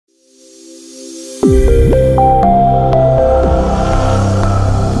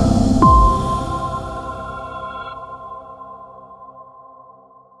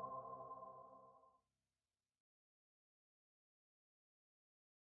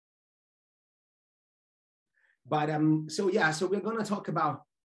But so yeah, so we're going to talk about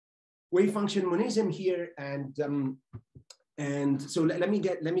Wavefunction Monism here, and so let me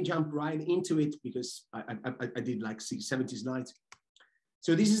jump right into it, because I did like 70 slides.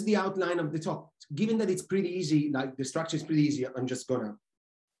 So this is the outline of the talk. Given that it's pretty easy, like the structure is pretty easy, I'm just gonna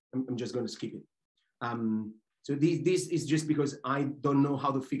skip it. So this is just because I don't know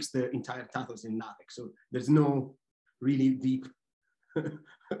how to fix the entire titles in LaTeX. So there's no really deep,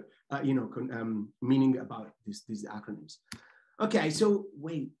 meaning about these acronyms. Okay, so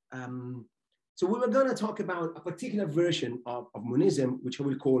wait. So we were going to talk about a particular version of monism, which I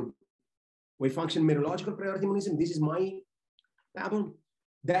will call Wavefunction Meteorological Priority Monism. This is my album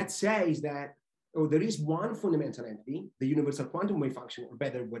that says that there is one fundamental entity, the universal quantum wave function, or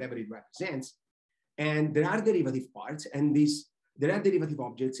better, whatever it represents, and there are derivative parts, and there are derivative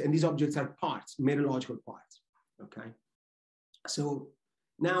objects, and these objects are parts, meteorological parts. Okay. So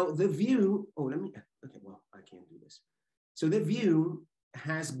now the view. Okay, well, I can't do this. So the view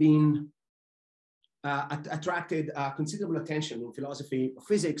has been attracted considerable attention in philosophy,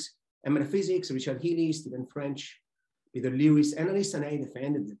 physics, and metaphysics. Richard Healy, Stephen French, Peter Lewis, and Alice Anay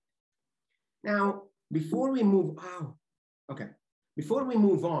defended it. Now, before we move on,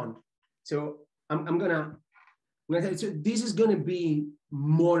 so I'm gonna tell you, so this is gonna be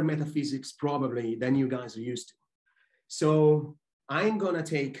more metaphysics probably than you guys are used to. So I'm gonna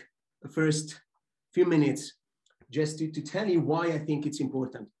take the first few minutes just to tell you why I think it's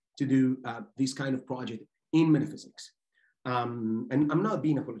important to do this kind of project in metaphysics. And I'm not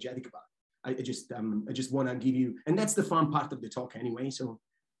being apologetic about it. I just want to give you, and that's the fun part of the talk anyway. So,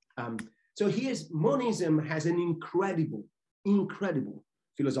 so here's, monism has an incredible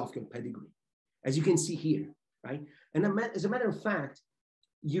philosophical pedigree, as you can see here, right? And as a matter of fact,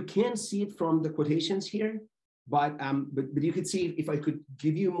 you can see it from the quotations here, but you could see, if I could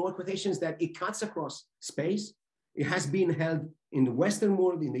give you more quotations, that it cuts across space. It has been held in the Western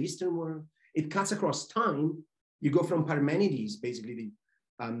world, in the Eastern world. It cuts across time. You go from Parmenides, basically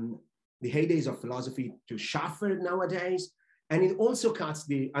the heydays of philosophy, to Schaffer nowadays. And it also cuts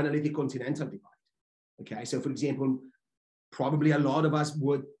the analytic continental divide. Okay, so for example, probably a lot of us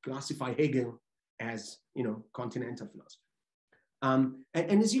would classify Hegel as, continental philosophy.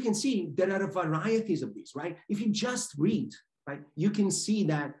 And as you can see, there are varieties of these, right? If you just read, right, you can see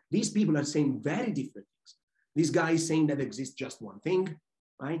that these people are saying very different things. This guy is saying that exists just one thing,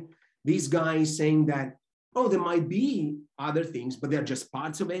 right? This guy is saying that, oh, there might be other things, but they're just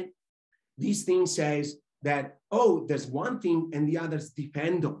parts of it. This thing says that, oh, there's one thing and the others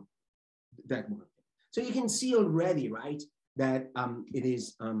depend on that one thing. So you can see already, right, that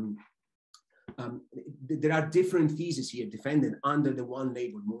there are different theses here defended under the one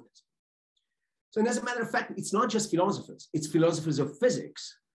labeled monism. So, and as a matter of fact, it's not just philosophers, it's philosophers of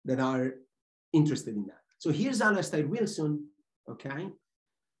physics that are interested in that. So here's Alastair Wilson, okay,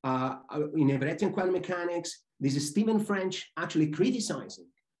 in Everettian quantum mechanics. This is Stephen French actually criticizing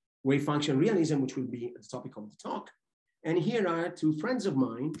wave function realism, which will be the topic of the talk. And here are two friends of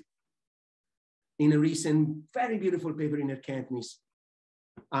mine in a recent, very beautiful paper in Erkenntnis.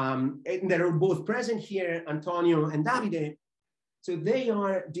 And they're both present here, Antonio and Davide. So they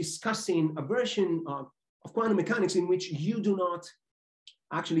are discussing a version of quantum mechanics in which you do not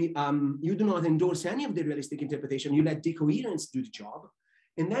actually, you do not endorse any of the realistic interpretation. You let decoherence do the job.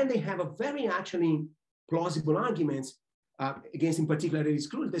 And then they have a very actually plausible arguments against, in particular, this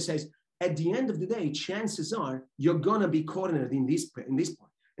group that says, at the end of the day, chances are you're gonna be cornered in this point.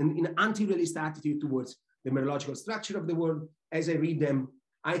 And in an anti-realist attitude towards the meteorological structure of the world, as I read them,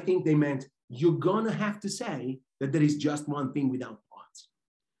 I think they meant you're gonna have to say that there is just one thing without parts.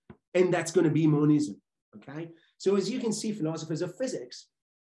 And that's gonna be monism, okay? So as you can see, philosophers of physics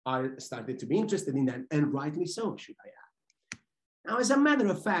are started to be interested in that, and rightly so, should I add. Now, as a matter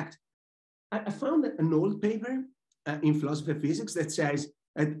of fact, I found an old paper in philosophy of physics that says,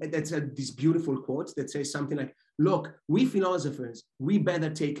 that's this beautiful quote that says something like, look, we philosophers, we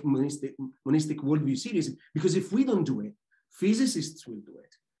better take monistic worldview seriously, because if we don't do it, physicists will do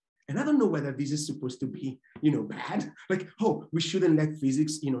it. And I don't know whether this is supposed to be, bad, like, oh, we shouldn't let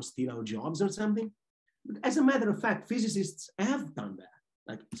physics, steal our jobs or something. But as a matter of fact, physicists have done that.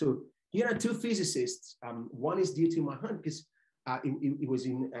 Like, so here are two physicists. One is dear to my heart because it was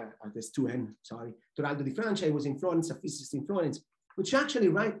in, there's two N, sorry, Toraldo di Francia. It was in Florence, a physicist in Florence, which actually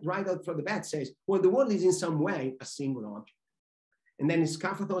right out from the bat says, well, the world is in some way a single object. And then it's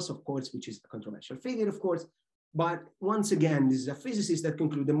Kafatos, of course, which is a controversial figure, of course. But once again, this is a physicist that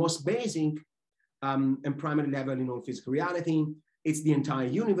concludes the most basic and primary level in all physical reality. It's the entire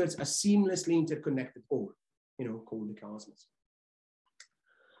universe, a seamlessly interconnected whole, called the cosmos.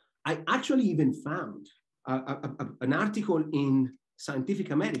 I actually even found an article in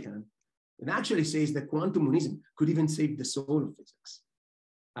Scientific American that actually says that quantum monism could even save the soul of physics.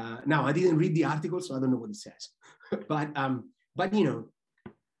 Now, I didn't read the article, so I don't know what it says. but you know,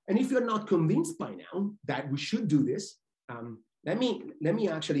 and if you're not convinced by now that we should do this, let me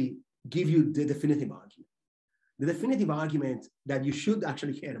actually give you the definitive argument. The definitive argument that you should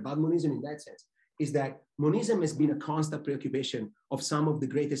actually care about monism in that sense is that monism has been a constant preoccupation of some of the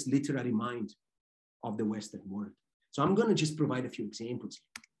greatest literary minds of the Western world. So I'm going to just provide a few examples.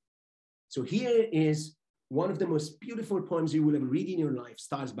 So here is one of the most beautiful poems you will ever read in your life,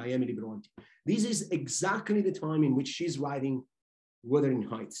 Stars by Emily Bronte. This is exactly the time in which she's writing Wuthering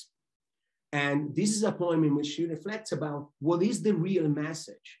Heights. And this is a poem in which she reflects about what is the real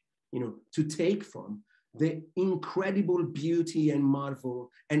message, you know, to take from the incredible beauty and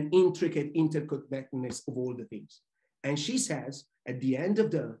marvel and intricate interconnectedness of all the things. And she says at the end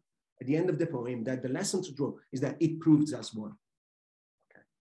of the poem that the lesson to draw is that it proves us one. Okay.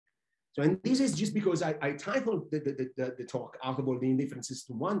 So, and this is just because I titled the talk Out of All the Indifferences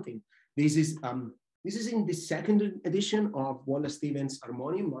to One Thing. This is in the second edition of Wallace Stevens'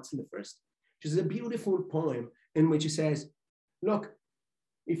 Harmonium, not in the first. Which is a beautiful poem in which he says, look,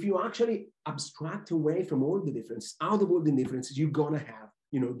 if you actually abstract away from all the differences, out of all the differences, you're gonna have,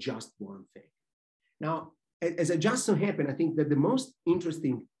 you know, just one thing. Now, as it just so happened, I think that the most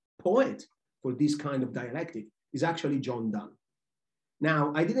interesting poet for this kind of dialectic is actually John Donne.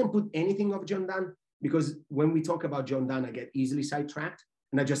 Now, I didn't put anything of John Donne because when we talk about John Donne, I get easily sidetracked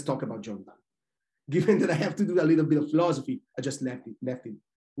and I just talk about John Donne. Given that I have to do a little bit of philosophy, I just left it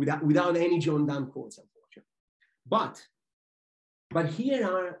without any John Donne quotes, unfortunately. But here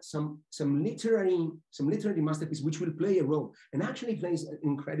are some literary masterpieces which will play a role and actually plays an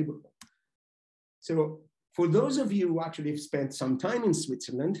incredible role. So for those of you who actually have spent some time in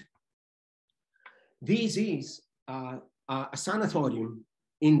Switzerland, this is a sanatorium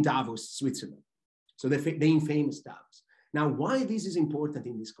in Davos, Switzerland. So the infamous Davos. Now, why this is important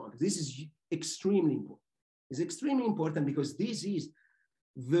in this context? This is extremely important. It's extremely important because this is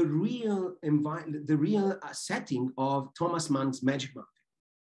the real setting of Thomas Mann's Magic Mountain.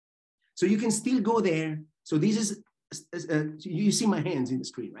 So you can still go there. So this is, you see my hands in the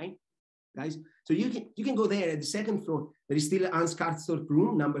screen, right, guys? So you can go there at the second floor. There is still Hans Karstorp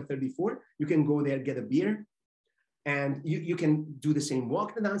room, number 34. You can go there, get a beer, and you can do the same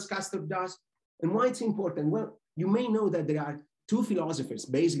walk that Hans Karstorp does. And why it's important? Well, you may know that there are two philosophers,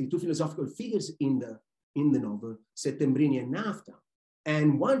 basically two philosophical figures in the novel, Settembrini and Nafta.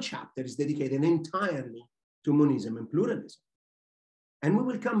 And one chapter is dedicated entirely to monism and pluralism. And we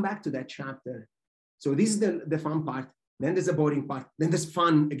will come back to that chapter. So this is the fun part. Then there's the boring part. Then there's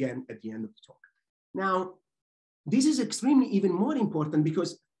fun again at the end of the talk. Now, this is extremely even more important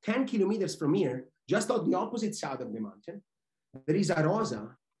because 10 kilometers from here, just on the opposite side of the mountain, there is a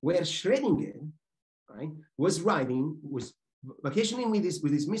Rosa where Schrödinger, right, was vacationing with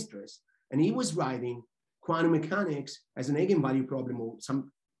his mistress, and he was writing quantum mechanics as an eigenvalue problem, or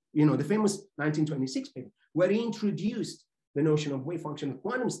some, you know, the famous 1926 paper, where he introduced the notion of wave function of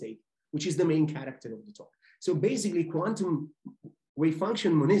quantum state, which is the main character of the talk. So basically, quantum wave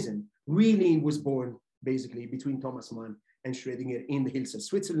function monism really was born basically between Thomas Mann and Schrödinger in the hills of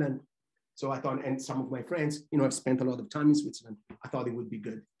Switzerland. So I thought, and some of my friends, you know, I've spent a lot of time in Switzerland. I thought it would be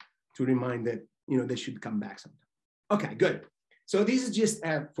good to remind that, you know, they should come back sometime. Okay, good. So this is just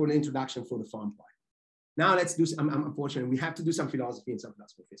for the introduction for the fun part. Now let's do some, unfortunately, we have to do some philosophy and some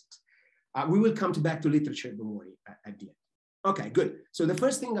philosophy of physics. We will come back to literature, don't worry, at the end. Okay, good. So the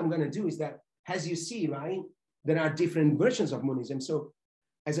first thing I'm going to do is that, as you see, right, there are different versions of monism. So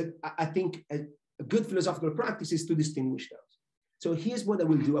I think a good philosophical practice is to distinguish those. So here's what I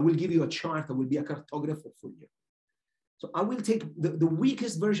will do. I will give you a chart. I will be a cartographer for you. So I will take the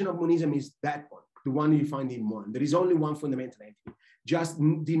weakest version of monism is that one, the one you find in one. There is only one fundamental entity. Just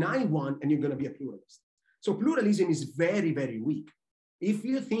deny one and you're going to be a pluralist. So pluralism is very, very weak. If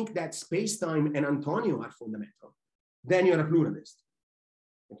you think that space-time and Antonio are fundamental, then you're a pluralist,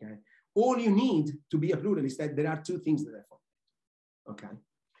 okay? All you need to be a pluralist, that there are two things that are fundamental, okay?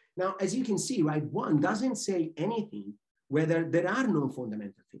 Now, as you can see, right, one doesn't say anything whether there are no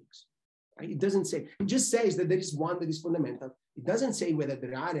fundamental things, right? It doesn't say, it just says that there is one that is fundamental. It doesn't say whether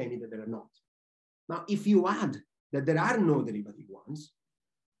there are any that there are not. Now, if you add that there are no derivative ones,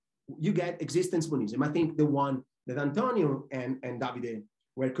 you get existence monism. I think the one that Antonio and Davide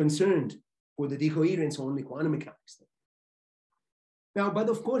were concerned for the decoherence only quantum mechanics. Now, but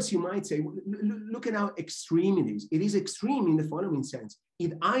of course, you might say, look at how extreme it is. It is extreme in the following sense.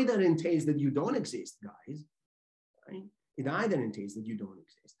 It either entails that you don't exist, guys, right? It either entails that you don't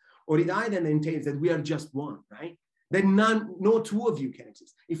exist, or it either entails that we are just one, right? That no two of you can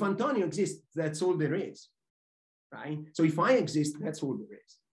exist. If Antonio exists, that's all there is, right? So if I exist, that's all there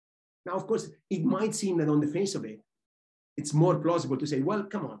is. Now, of course, it might seem that on the face of it, it's more plausible to say, well,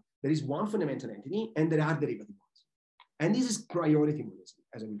 come on, there is one fundamental entity and there are derivative ones. And this is priority monism,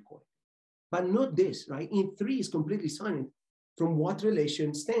 as I will call it. But not this, right? In 3 is completely silent from what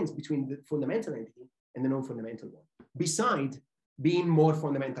relation stands between the fundamental entity and the non-fundamental one, beside being more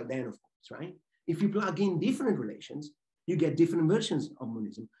fundamental than, of course, right? If you plug in different relations, you get different versions of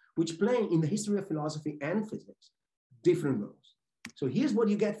monism, which play in the history of philosophy and physics different roles. So here's what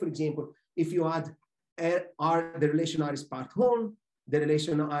you get, for example, if you add R, the relation R is part whole, the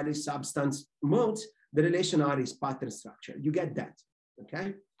relation R is substance modes, the relation R is pattern structure. You get that,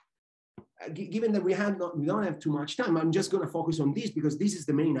 okay? Given that we don't have too much time, I'm just going to focus on this because this is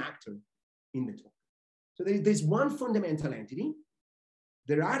the main actor in the talk. So there's one fundamental entity,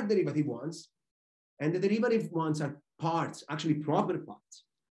 there are derivative ones, and the derivative ones are parts, actually proper parts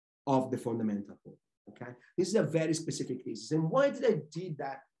of the fundamental whole, okay? This is a very specific thesis. And why did I do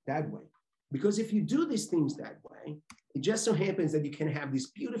that way? Because if you do these things that way, it just so happens that you can have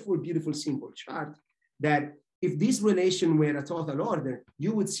this beautiful, beautiful simple chart that if this relation were a total order,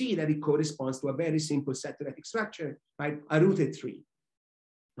 you would see that it corresponds to a very simple set-theoretic structure, right? A rooted tree,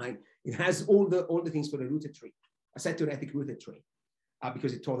 right? It has all the things for a rooted tree, a set-theoretic rooted tree,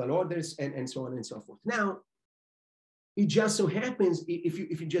 because it total orders and so on and so forth. Now, it just so happens,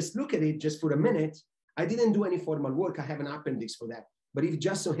 if you just look at it just for a minute, I didn't do any formal work. I have an appendix for that. But it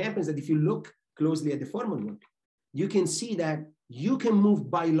just so happens that if you look closely at the formal work, you can see that you can move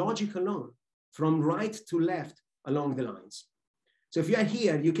by logic alone from right to left along the lines. So if you are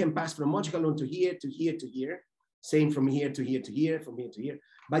here, you can pass from logic alone to here, to here, to here, same from here to here to here, from here to here,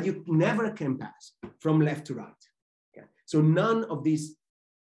 but you never can pass from left to right. Okay? So none of these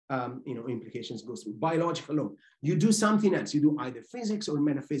implications goes through by logic alone. You do something else. You do either physics or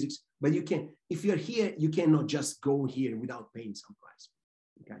metaphysics, but you can, if you're here, you cannot just go here without paying some price.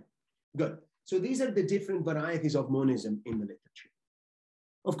 Okay, good. So these are the different varieties of monism in the literature.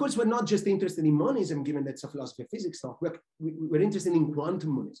 Of course, we're not just interested in monism, given that it's a philosophy of physics talk. We're interested in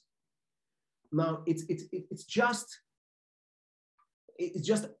quantum monism. Now, it's just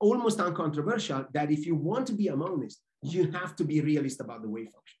almost uncontroversial that if you want to be a monist, you have to be realist about the wave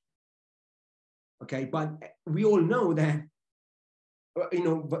function. Okay, but we all know that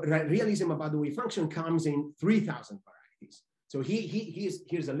realism about the wave function comes in 3,000 varieties. So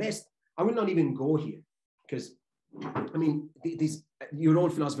here's a list. I will not even go here because I mean you're all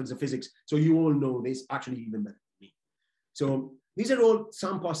philosophers of physics, so you all know this actually even better than me. So these are all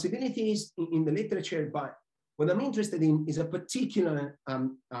some possibilities in the literature, but what I'm interested in is a particular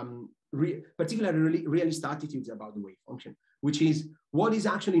particularly realist attitudes about the wave function, which is what is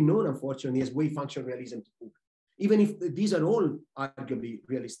actually known, unfortunately, as wave function realism to prove, even if these are all arguably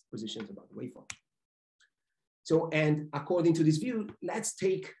realist positions about the wave function. So, and according to this view, let's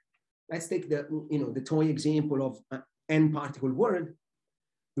take the toy example of n particle world.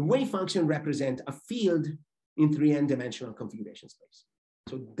 The wave function represents a field in 3n dimensional configuration space.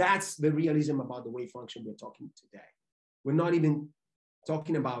 So that's the realism about the wave function we're talking today. We're not even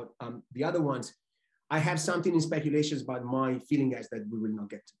talking about the other ones. I have something in speculations, but my feeling is that we will not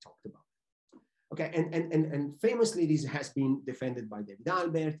get to talk about. Okay, and famously, this has been defended by David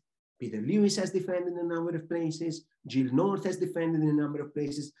Albert. Peter Lewis has defended in a number of places. Jill North has defended in a number of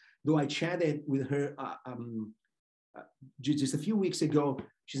places. Though I chatted with her just a few weeks ago,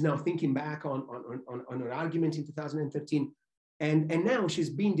 she's now thinking back on her argument in 2013. And now she's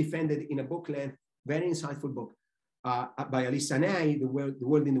being defended in a book length, very insightful book by Alice Sanay, The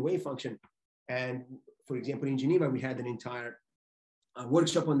World in the Wave Function. And for example, in Geneva, we had an entire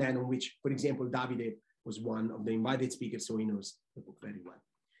workshop on that, on which, for example, Davide was one of the invited speakers, so he knows the book very well.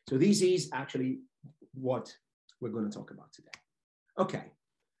 So this is actually what we're going to talk about today. Okay,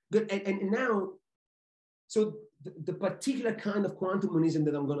 good. And now, so the particular kind of quantum monism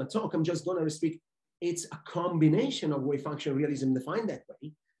that I'm going to talk, I'm just going to restrict, it's a combination of wave function realism defined that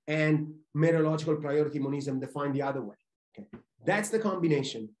way and mereological priority monism defined the other way. Okay, that's the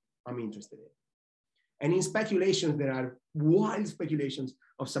combination I'm interested in. And in speculations, there are wild speculations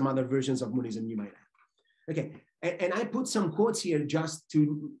of some other versions of monism you might have. Okay, and I put some quotes here just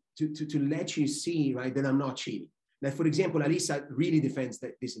to let you see, right, that I'm not cheating. Like, for example, Alisa really defends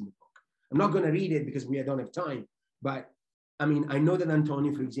this in the book. I'm not going to read it because we don't have time, but I mean, I know that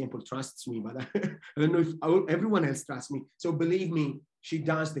Antonio, for example, trusts me, but I don't know if everyone else trusts me. So believe me, she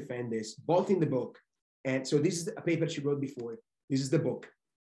does defend this, both in the book. And so this is a paper she wrote before. This is the book.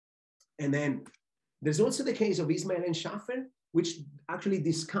 And then there's also the case of Ismail and Schaffer, which actually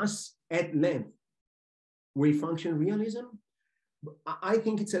discuss at length wave function realism. I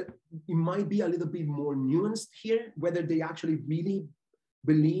think it might be a little bit more nuanced here, whether they actually really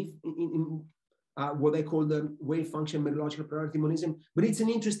believe in what I call the wave function methodological priority monism. But it's an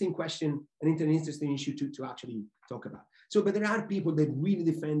interesting question and it's an interesting issue to actually talk about. So, but there are people that really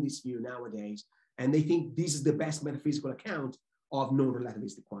defend this view nowadays, and they think this is the best metaphysical account of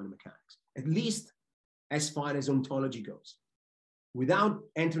non-relativistic quantum mechanics, at least as far as ontology goes, without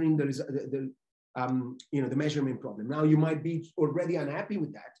entering the measurement problem. Now, you might be already unhappy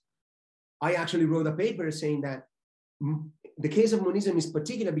with that. I actually wrote a paper saying that the case of monism is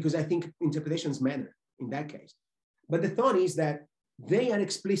particular because I think interpretations matter in that case. But the thought is that they are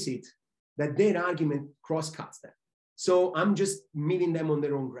explicit that their argument cross-cuts them. So I'm just meeting them on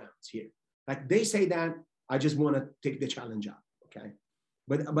their own grounds here. Like they say that, I just want to take the challenge up, okay?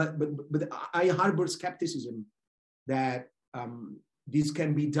 But I harbor skepticism that this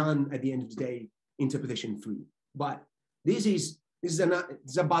can be done at the end of the day, interpretation free. But this is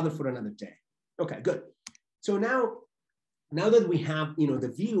a battle for another day. Okay, good. So now that we have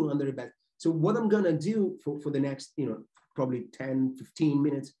the view under the bed, so what I'm gonna do for the next probably 10, 15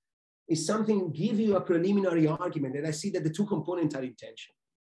 minutes is give you a preliminary argument, and I see that the two components are in tension.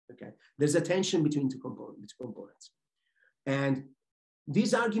 Okay, there's a tension between two components, and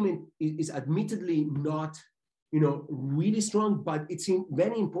this argument is admittedly not really strong, but it's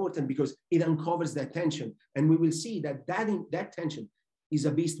very important because it uncovers that tension, and we will see that that tension is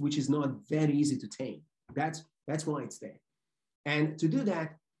a beast which is not very easy to tame. That's why it's there. And to do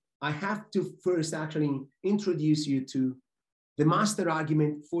that, I have to first actually introduce you to the master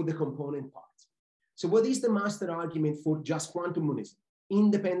argument for the component parts. So what is the master argument for just quantum monism,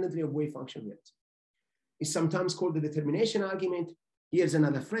 independently of wave function realism? It's sometimes called the determination argument. Here's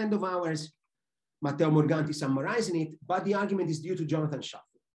another friend of ours, Matteo Morganti, summarizing it, but the argument is due to Jonathan Schaffer.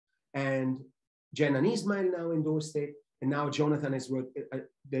 And Jen and Ismail now endorsed it, and now Jonathan has wrote,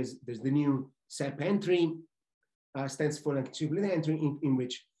 there's the new SEP entry, stands for an attributable entry in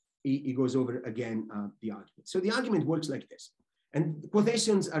which he goes over again the argument. So the argument works like this. And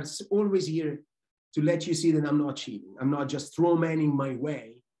quotations are always here to let you see that I'm not cheating. I'm not just strawmanning my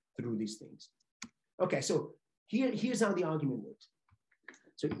way through these things. Okay, so here's how the argument works.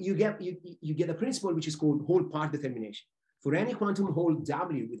 So you get a principle which is called whole part determination. For any quantum whole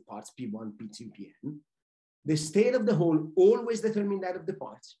W with parts P1, P2, Pn, the state of the whole always determines that of the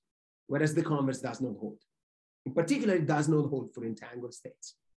parts, whereas the converse does not hold. In particular, it does not hold for entangled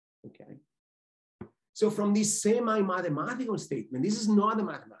states, okay? So from this semi-mathematical statement, this is not a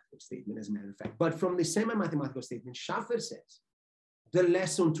mathematical statement as a matter of fact, but from the semi-mathematical statement, Schaffer says, the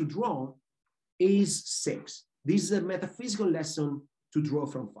lesson to draw is 6. This is a metaphysical lesson to draw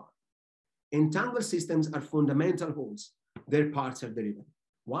from far. Entangled systems are fundamental wholes. Their parts are derivative.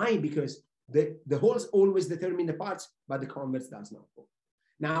 Why? Because the wholes always determine the parts, but the converse does not hold.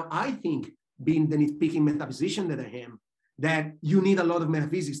 Now, I think, being the nitpicking metaphysician that I am, that you need a lot of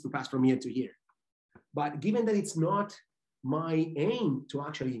metaphysics to pass from here to here. But given that it's not my aim to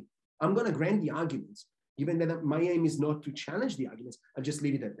actually, I'm going to grant the arguments. Given that my aim is not to challenge the arguments, I'll just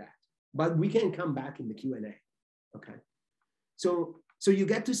leave it at that. But we can come back in the Q&A, okay? So you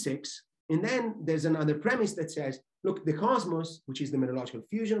get to 6, and then there's another premise that says, look, the cosmos, which is the methodological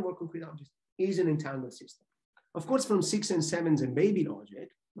fusion of all concrete objects, is an entangled system. Of course, from 6 and 7s and baby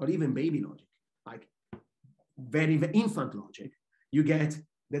logic, not even baby logic, like very, very infant logic, you get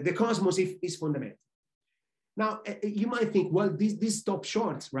that the cosmos is fundamental. Now, you might think, well, this stops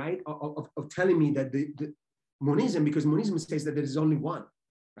short, right, of telling me that the monism, because monism says that there is only one,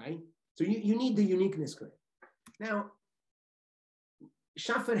 right? So you need the uniqueness claim. Now,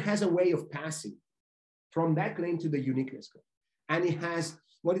 Schaffer has a way of passing from that claim to the uniqueness claim. And it has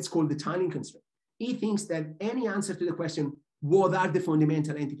what is called the timing constraint. He thinks that any answer to the question, what are the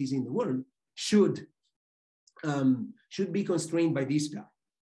fundamental entities in the world, should be constrained by this guy,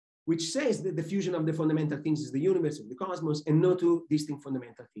 which says that the fusion of the fundamental things is the universe of the cosmos, and no two distinct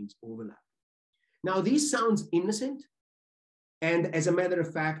fundamental things overlap. Now, this sounds innocent, and as a matter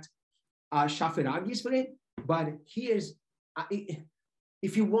of fact, Schaffer argues for it, but here's,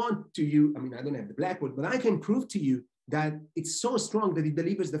 if you want to, I don't have the blackboard, but I can prove to you that it's so strong that it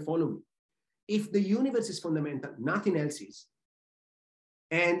delivers the following. If the universe is fundamental, nothing else is.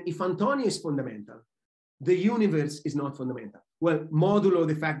 And if Antonio is fundamental, the universe is not fundamental. Well, modulo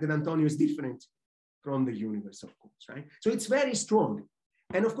the fact that Antonio is different from the universe, of course, right? So it's very strong.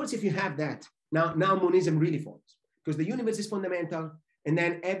 And of course, if you have that, now monism really follows, because the universe is fundamental, and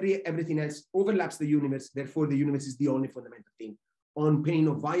then everything else overlaps the universe. Therefore, the universe is the only fundamental thing, on pain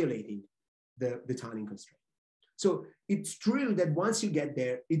of violating the timing constraint. So it's true that once you get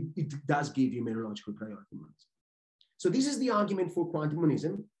there, it does give you mereological priority monism. So this is the argument for quantum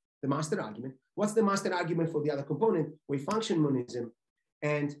monism, the master argument. What's the master argument for the other component? Wavefunction monism.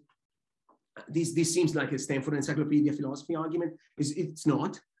 And this seems like a Stanford Encyclopedia philosophy argument. It's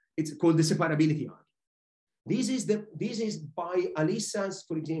not. It's called the separability argument. This is by Alissa's,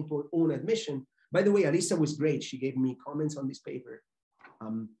 for example, own admission. By the way, Alissa was great. She gave me comments on this paper.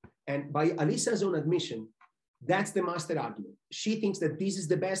 And by Alissa's own admission, that's the master argument. She thinks that this is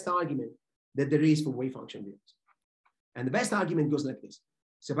the best argument that there is for wavefunction realism. And the best argument goes like this.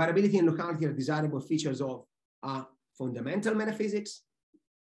 Separability and locality are desirable features of fundamental metaphysics.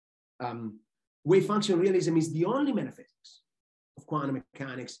 Wavefunction realism is the only metaphysics of quantum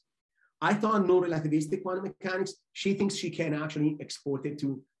mechanics. I thought no relativistic quantum mechanics. She thinks she can actually export it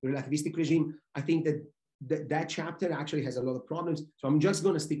to the relativistic regime. I think that chapter actually has a lot of problems. So I'm just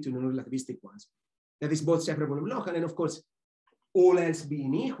going to stick to the relativistic ones. That is both separable and local. And of course, all else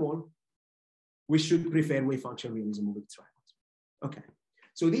being equal, we should prefer wavefunction realism over its rivals. Okay.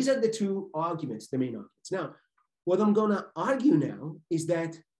 So these are the two arguments, the main arguments. Now, what I'm going to argue now is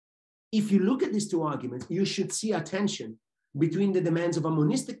that if you look at these two arguments, you should see a tension between the demands of a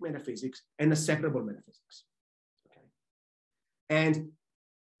monistic metaphysics and a separable metaphysics. Okay. And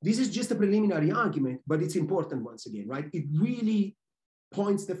this is just a preliminary argument, but it's important once again, right? It really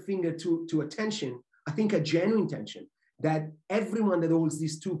points the finger to a tension, I think a genuine tension, that everyone that holds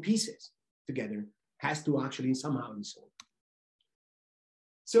these two pieces together has to actually somehow resolve.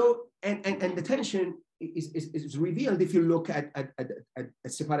 So, and the tension is revealed if you look at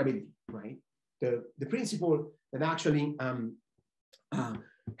separability, right? The principle that actually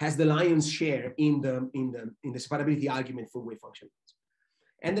has the lion's share in the separability argument for wave function.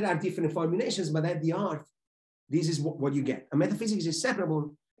 And there are different formulations, but at the art, this is what you get. A metaphysics is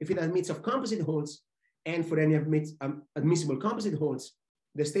separable if it admits of composite wholes, and for any admissible composite wholes,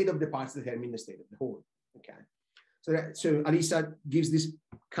 the state of the parts determine the state of the whole. Okay. So Alissa gives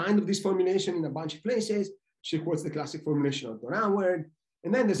this formulation in a bunch of places. She quotes the classic formulation of Don Howard.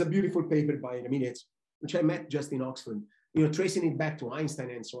 And then there's a beautiful paper by Ramirez, which I met just in Oxford, tracing it back to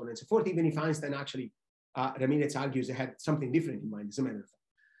Einstein and so on and so forth, even if Einstein actually, Ramirez argues they had something different in mind, as a matter of fact.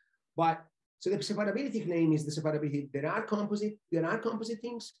 But so the separability claim is the separability. There are composite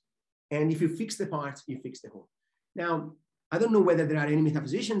things. And if you fix the parts, you fix the whole. Now, I don't know whether there are any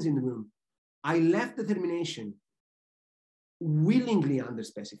metaphysicians in the room. I left the termination willingly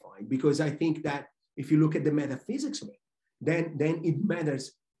underspecified because I think that if you look at the metaphysics of it, then it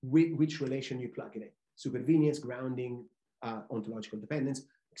matters which relation you plug it in. Supervenience, grounding, ontological dependence,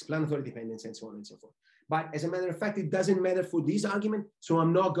 explanatory dependence, and so on and so forth. But as a matter of fact, it doesn't matter for this argument. So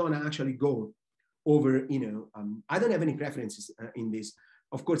I'm not going to actually go over, I don't have any preferences in this.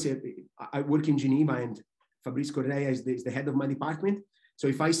 Of course, I work in Geneva and Fabrice Correa is the head of my department. So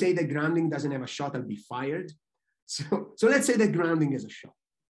if I say that grounding doesn't have a shot, I'll be fired. So let's say that grounding is a shot.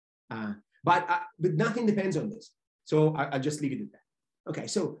 But nothing depends on this. So I'll just leave it at that. Okay,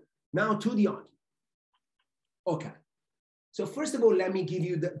 so now to the argument. Okay, so first of all, let me give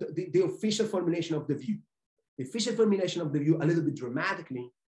you the official formulation of the view. The official formulation of the view, a little bit dramatically,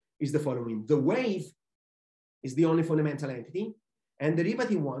 is the following. The wave is the only fundamental entity, and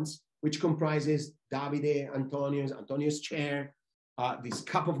derivative ones, which comprises Davide, Antonio's chair, this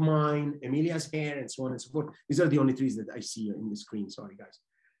cup of mine, Emilia's hair, and so on and so forth. These are the only trees that I see in the screen, sorry guys,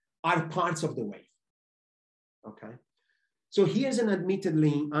 are parts of the wave, okay? So here's an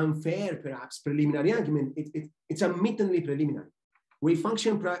admittedly unfair, perhaps, preliminary argument. It's admittedly preliminary.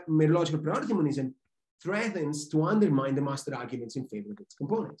 Wavefunction mereological priority monism threatens to undermine the master arguments in favor of its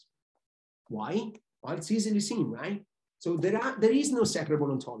components. Why? Well, it's easily seen, right? So there is no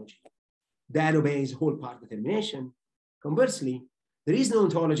separable ontology that obeys whole part determination. Conversely, there is no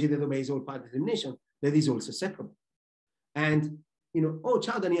ontology that obeys whole part determination that is also separable. And, oh,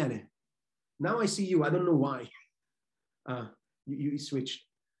 ciao, Daniele. Now I see you. I don't know why. You switched.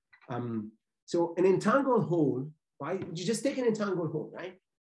 So an entangled whole, right? You just take an entangled whole, right?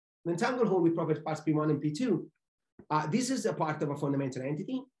 An entangled whole with proper parts P1 and P2. This is a part of a fundamental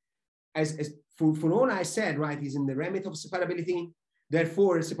entity. As for all I said, right, is in the remit of separability.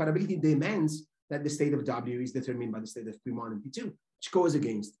 Therefore, separability demands that the state of W is determined by the state of P1 and P2, which goes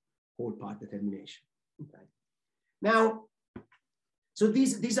against whole part determination. Okay. Now, so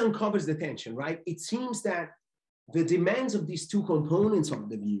this uncovers the tension, right? It seems that the demands of these two components of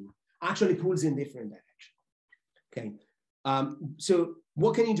the view actually pulls in different directions. Okay. So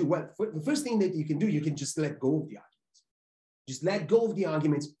what can you do? Well, the first thing that you can do, you can just let go of the arguments. Just let go of the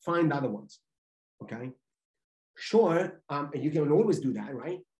arguments, find other ones. Okay. Sure, you can always do that,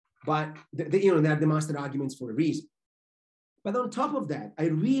 right? but you know, they're the master arguments for a reason. But on top of that, I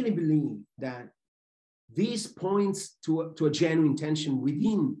really believe that this points to a genuine tension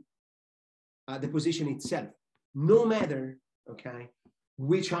within the position itself, no matter, okay,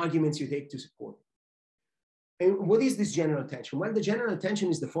 which arguments you take to support it. And what is this general tension? Well, the general tension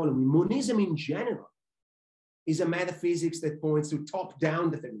is the following. Monism in general is a metaphysics that points to top-down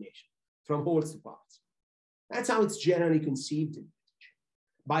determination from wholes to parts. That's how it's generally conceived in literature.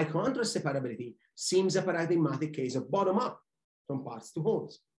 By contrast, separability seems a paradigmatic case of bottom-up, from parts to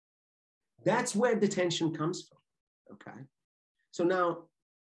wholes. That's where the tension comes from, okay? So now,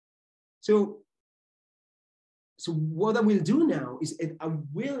 so what I will do now is I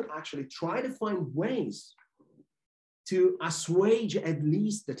will actually try to find ways to assuage at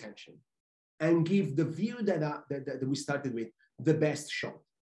least the tension and give the view that we started with the best shot.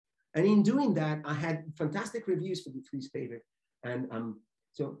 And in doing that, I had fantastic reviews for this paper. And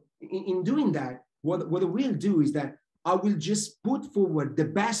so in doing that, what I will do is that I will just put forward the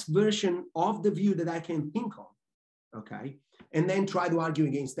best version of the view that I can think of, okay? And then try to argue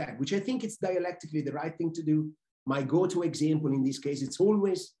against that, which I think it's dialectically the right thing to do. My go-to example in this case, it's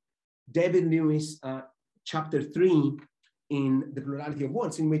always David Lewis, chapter 3 in The Plurality of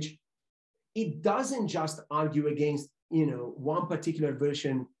Worlds, in which it doesn't just argue against, you know, one particular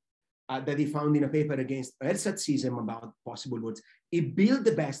version that he found in a paper against ersatzism about possible words. It built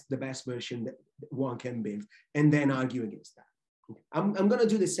the best version that one can build and then argue against that. Okay. I'm going to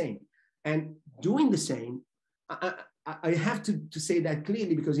do the same. And doing the same, I have to say that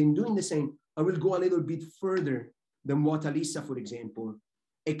clearly, because in doing the same, I will go a little bit further than what Alissa, for example,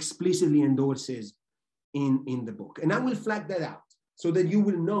 explicitly endorses in the book. And I will flag that out so that you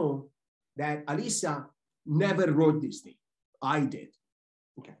will know that Alissa never wrote this thing. I did.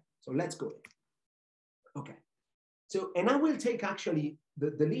 Okay, so let's go. Okay, so, and I will take actually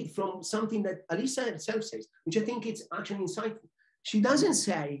the lead from something that Alissa herself says, which I think it's actually insightful. She doesn't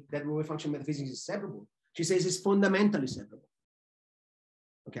say that Wavefunction metaphysics is separable. She says it's fundamentally separable.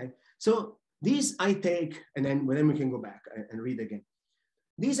 Okay, so this I take, and then we can go back and read again.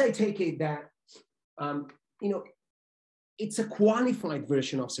 This I take it that, you know, it's a qualified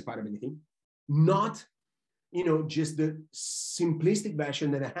version of separability, not, you know, just the simplistic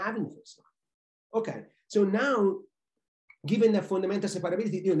version that I have in the first slide. Okay, so now, given that fundamental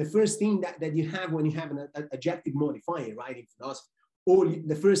separability, you know, the first thing that you have when you have an adjective modifier, right, in philosophy, or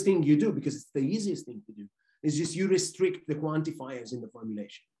the first thing you do, because it's the easiest thing to do, is just you restrict the quantifiers in the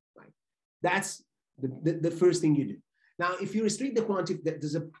formulation, right? That's the first thing you do. Now, if you restrict the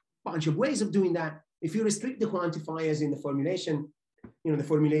there's a bunch of ways of doing that. If you restrict the quantifiers in the formulation, you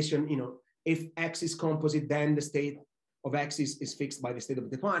know, if X is composite, then the state of X is fixed by the state of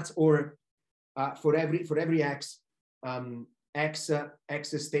the parts, or for every X,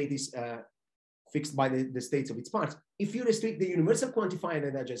 X's state is fixed by the states of its parts. If you restrict the universal quantifier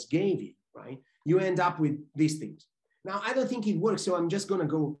that I just gave you, right, you end up with these things. Now, I don't think it works, so I'm just going to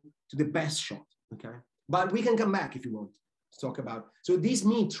go to the best shot, okay? But we can come back if you want to talk about. So this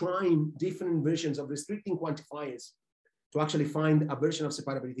means trying different versions of restricting quantifiers to actually find a version of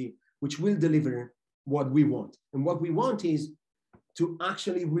separability which will deliver what we want. And what we want is to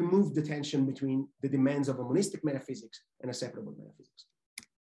actually remove the tension between the demands of a monistic metaphysics and a separable metaphysics.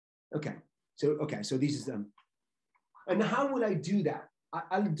 Okay, so this is them. And how will I do that?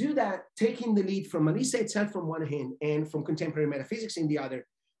 I'll do that taking the lead from Alissa itself from one hand and from contemporary metaphysics in the other.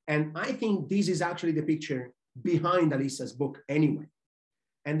 And I think this is actually the picture behind Alissa's book anyway.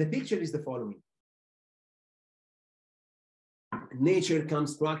 And the picture is the following. Nature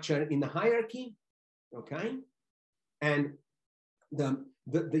comes structured in the hierarchy, okay? And the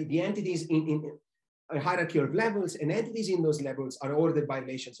entities in a hierarchy of levels, and entities in those levels are ordered by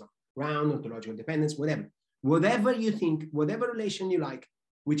relations of ground, ontological dependence, whatever. Whatever you think, whatever relation you like,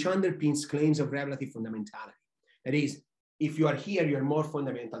 which underpins claims of relative fundamentality. That is, if you are here, you're more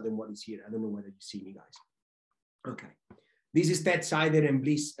fundamental than what is here. I don't know whether you see me, guys. Okay. This is Ted Sider and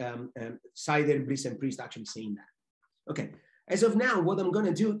Bliss, Bliss and Priest actually saying that. Okay. As of now, what I'm going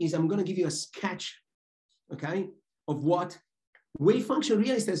to do is I'm going to give you a sketch, okay, of what wave-function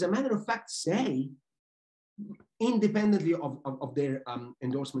realists, as a matter of fact, say, independently of their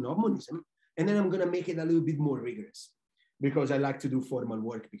endorsement of monism. And then I'm going to make it a little bit more rigorous because I like to do formal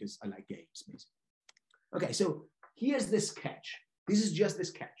work because I like games, basically. Okay, so here's the sketch. This is just the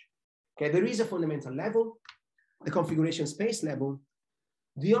sketch. Okay, there is a fundamental level, the configuration space level.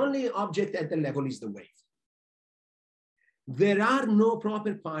 The only object at the level is the wave. There are no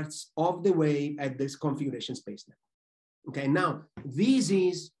proper parts of the wave at this configuration space level. Okay, now this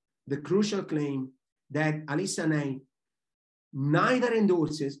is the crucial claim that Alissa and I neither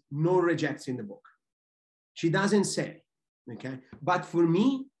endorses nor rejects in the book. She doesn't say, okay? But for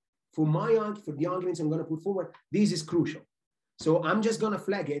me, for the arguments I'm going to put forward, this is crucial. So I'm just going to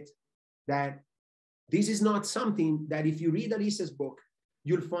flag it that this is not something that if you read Alisa's book,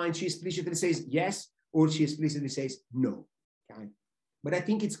 you'll find she explicitly says yes, or she explicitly says no, okay? But I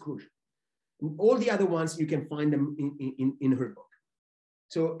think it's crucial. All the other ones, you can find them in her book.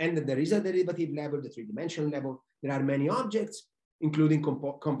 So, and there is a derivative level, the three-dimensional level. There are many objects, including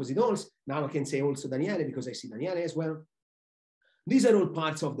composite wholes. Now I can say also Daniele, because I see Daniele as well. These are all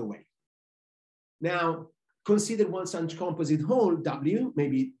parts of the wave. Now, consider one such composite whole, W,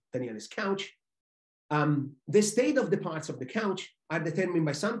 maybe Daniele's couch. The state of the parts of the couch are determined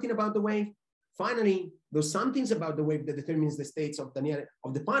by something about the wave. Finally, those somethings about the wave that determines the states of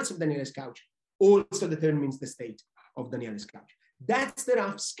the parts of Daniele's couch also determines the state of Daniele's couch. That's the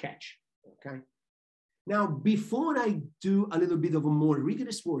rough sketch, okay? Now, before I do a little bit of a more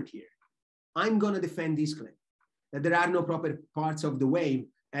rigorous work here, I'm gonna defend this claim, that there are no proper parts of the wave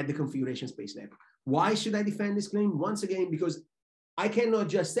at the configuration space level. Why should I defend this claim? Once again, because I cannot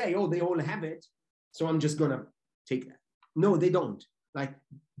just say, oh, they all have it, so I'm just gonna take that. No, they don't. Like,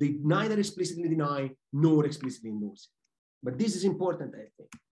 they neither explicitly deny nor explicitly endorse it. But this is important, I think.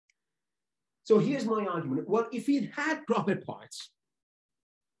 So here's my argument. Well, if it had proper parts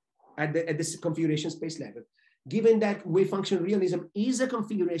at the configuration space level, given that wave function realism is a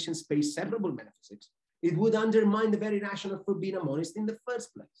configuration space separable metaphysics, it would undermine the very rationale for being a monist in the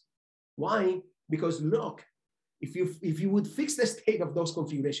first place. Why? Because look, if you would fix the state of those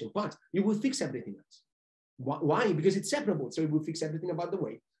configuration parts, you would fix everything else. Why? Because it's separable, so it would fix everything about the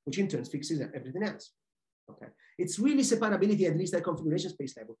wave, which in turn fixes everything else. Okay, it's really separability, at least at configuration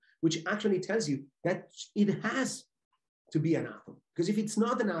space level, which actually tells you that it has to be an atom. Because if it's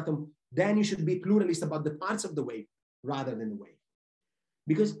not an atom, then you should be pluralist about the parts of the wave rather than the wave.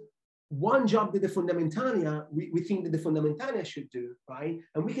 Because one job that the fundamentalia, we think that the fundamentalia should do, right?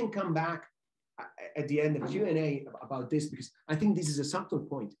 And we can come back at the end of Q&A about this, because I think this is a subtle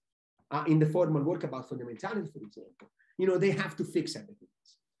point. In the formal work about fundamentality, for example, you know, they have to fix everything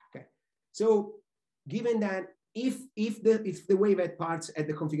else. Okay, so given that if the wave had parts at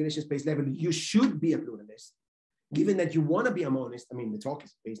the configuration space level, you should be a pluralist. Given that you want to be a monist, I mean, the talk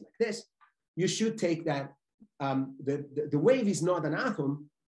is based like this, you should take that the wave is not an atom.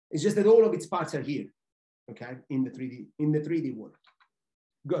 It's just that all of its parts are here, okay, in the 3D world.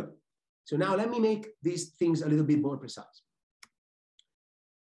 Good. So now let me make these things a little bit more precise.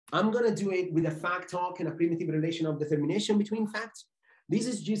 I'm going to do it with a fact talk and a primitive relation of determination between facts. This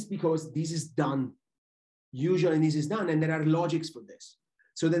is just because this is done. Usually this is done, and there are logics for this.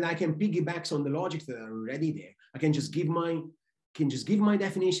 So that I can piggyback on the logics that are already there. I can just give my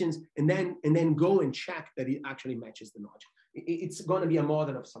definitions and then go and check that it actually matches the logic. It's going to be a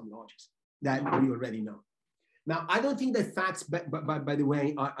model of some logics that we already know. Now, I don't think that facts, by the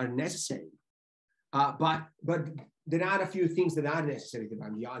way, are necessary. But there are a few things that are necessary to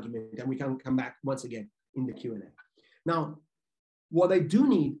run the argument, and we can come back once again in the Q&A. Now, what I do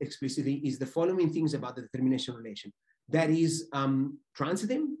need explicitly is the following things about the determination relation. That is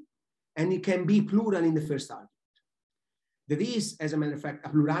transitive, and it can be plural in the first argument. That is, as a matter of fact, a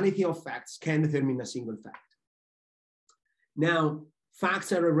plurality of facts can determine a single fact. Now,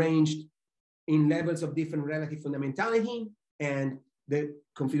 facts are arranged in levels of different relative fundamentality, and the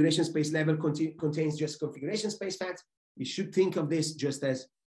configuration space level contains just configuration space facts. You should think of this just as,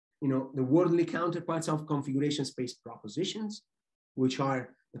 you know, the worldly counterparts of configuration space propositions, which are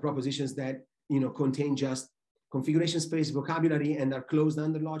the propositions that, you know, contain just configuration space vocabulary and are closed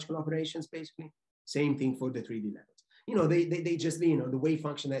under logical operations, basically. Same thing for the 3D levels. You know, they just, you know, the wave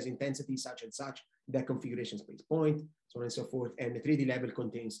function has intensity such and such, that configuration space point, so on and so forth. And the 3D level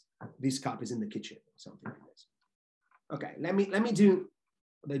contains this cup is in the kitchen or something like this. Okay, let me do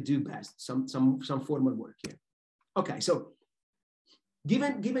what I do best, some formal work here. Okay, so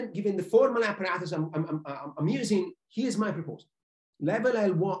given the formal apparatus I'm using, here's my proposal. Level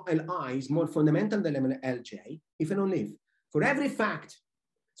Li is more fundamental than level Lj if and only if. For every fact,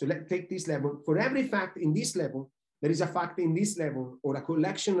 so let's take this level, for every fact in this level, there is a fact in this level or a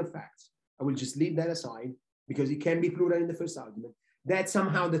collection of facts. I will just leave that aside because it can be plural in the first argument, that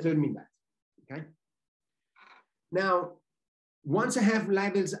somehow determine that, okay? Now, once I have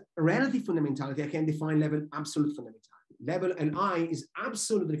levels relative fundamentality, I can define level absolute fundamentality. Level Li is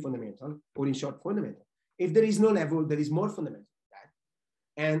absolutely fundamental, or in short, fundamental. If there is no level, there is more fundamental than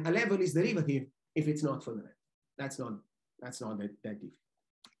that. And a level is derivative if it's not fundamental. That's not that different.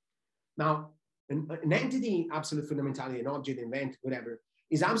 Now, an entity, absolute fundamentality, an object, event, whatever,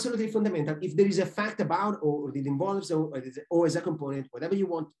 is absolutely fundamental if there is a fact about or it involves or as a component, whatever you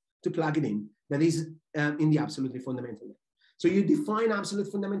want to plug it in, that is in the absolutely fundamental level. So you define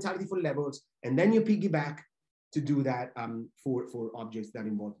absolute fundamentality for levels, and then you piggyback to do that for objects that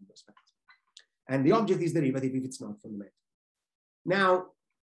involve those facts. And the object is derivative if it's not fundamental. Now,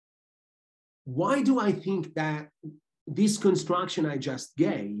 why do I think that this construction I just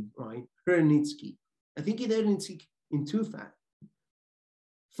gave, right, earns key? I think it earns key in two facts.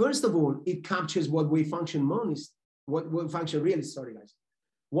 First of all, it captures what Wavefunction Monism, what Wavefunction realists, sorry guys,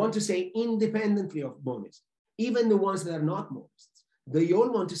 want to say independently of monists, even the ones that are not monists. They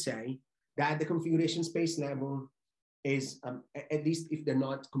all want to say that the configuration space level is, at least if they're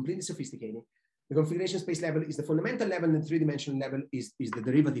not completely sophisticated, the configuration space level is the fundamental level, and the three-dimensional level is the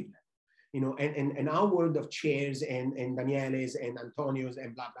derivative level. You know, and our world of chairs and Danieles and Antonios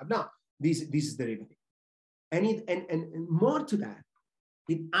and blah, blah, blah, this is derivative. And more to that,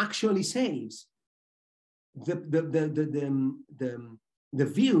 it actually saves the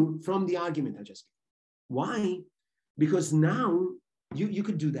view from the argument I just gave. Why? Because now you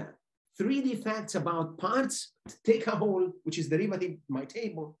could do that. 3D facts about parts, take a whole, which is derivative, my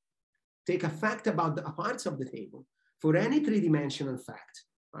table, take a fact about the parts of the table. For any three-dimensional fact,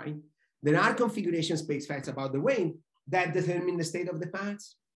 right? There are configuration space facts about the wave that determine the state of the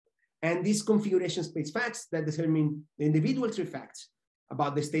parts. And these configuration space facts that determine the individual three facts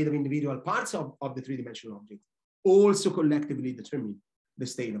about the state of individual parts of the three-dimensional object also collectively determine the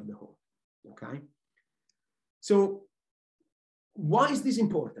state of the whole, okay? So why is this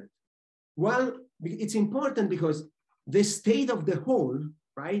important? Well, it's important because the state of the whole,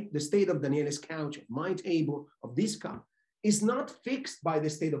 right? The state of Daniele's couch, of my table, of this cup, is not fixed by the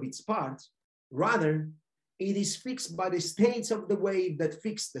state of its parts. Rather, it is fixed by the states of the wave that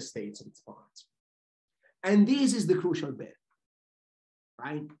fix the states of its parts. And this is the crucial bit,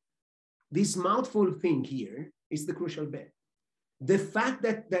 right? This mouthful thing here is the crucial bit. The fact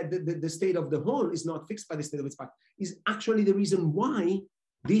that the state of the whole is not fixed by the state of its part is actually the reason why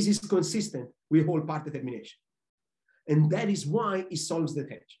this is consistent with whole part determination. And that is why it solves the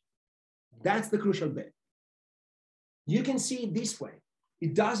tension. That's the crucial bit. You can see it this way.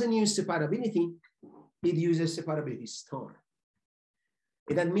 It doesn't use separability, it uses separability star.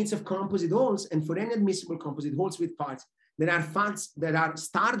 It admits of composite holes, and for any admissible composite holes with parts, there are facts that are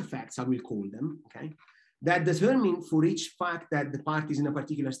starred facts, I will call them, okay, that determine for each fact that the part is in a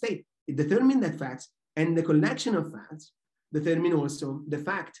particular state. It determines that facts, and the collection of facts determine also the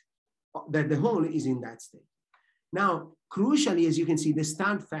fact that the whole is in that state. Now, crucially, as you can see, the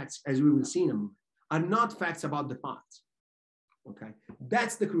starred facts, as we will see in a moment, are not facts about the parts, okay?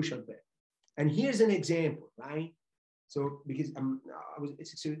 That's the crucial bit. And here's an example, right? So, because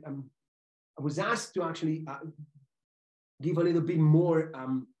I was asked to actually give a little bit more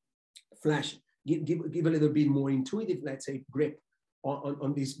flash, give a little bit more intuitive, let's say, grip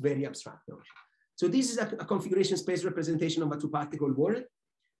on this very abstract notion. So this is a configuration space representation of a two-particle world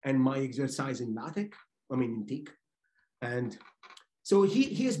and my exercise in LaTeX, I mean in TIC. And so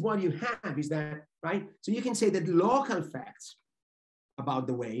here's what you have is that, right? So you can say that local facts about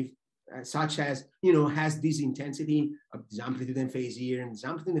the wave, such as, you know, has this intensity of this amplitude and phase here and this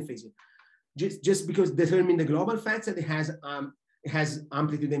amplitude and phase here, just because determine the global facts that it has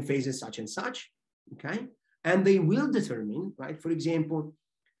amplitude and phases such and such, okay? And they will determine, right? For example,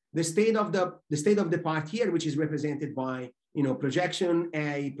 the state of the part here, which is represented by, you know, projection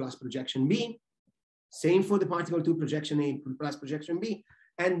A plus projection B. Same for the particle 2, projection A plus projection B.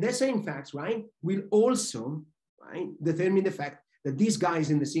 And the same facts, right, will also, right, determine the fact that this guy is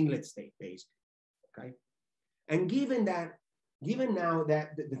in the singlet state, basically, okay? And given now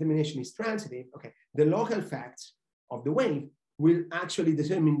that the determination is transitive, okay, the local facts of the wave will actually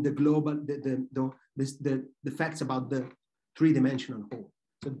determine the global, the facts about the three-dimensional whole.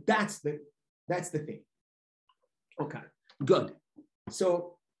 So that's the thing. Okay, good.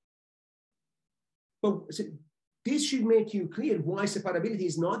 So this should make you clear why separability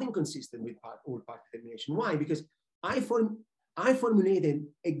is not inconsistent with all part determination. Why? Because I formulated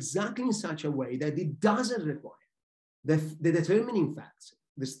exactly in such a way that it doesn't require the determining facts,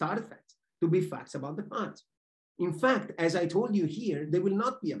 the starred facts, to be facts about the parts. In fact, as I told you here, they will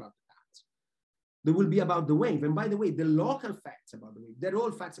not be about the parts. They will be about the wave. And by the way, the local facts about the wave, they're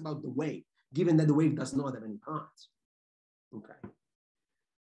all facts about the wave, given that the wave does not have any parts. Okay.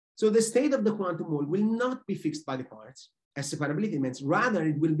 So the state of the quantum whole will not be fixed by the parts, as separability means. Rather,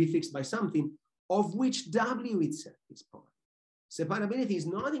 it will be fixed by something of which W itself is part. Separability is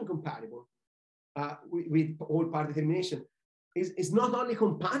not incompatible with all part determination. It's not only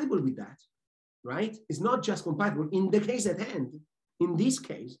compatible with that, right? It's not just compatible. In the case at hand, in this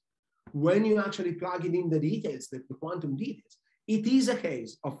case, when you actually plug it in the details, the quantum details, it is a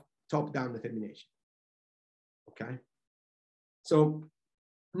case of top-down determination. Okay. So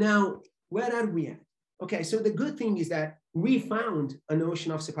now, where are we at? Okay, so the good thing is that we found a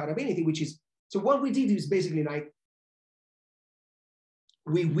notion of separability, which is, so what we did is basically like,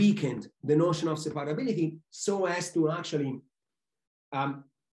 we weakened the notion of separability so as to actually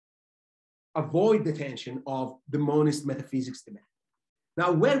avoid the tension of the monist metaphysics demand.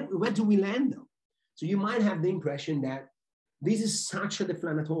 Now, where do we land though? So you might have the impression that this is such a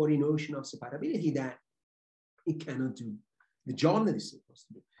deflammatory notion of separability that it cannot do the job that it's supposed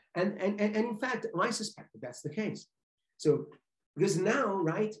to do. And in fact, I suspect that that's the case. So, because now,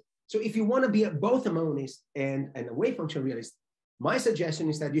 right? So if you want to be both a monist and a wave function realist, my suggestion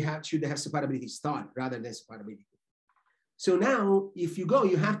is that you should have separability start rather than separability. So now, if you go,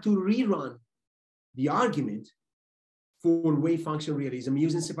 you have to rerun the argument for wave function realism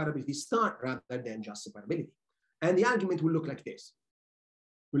using separability start rather than just separability. And the argument will look like this.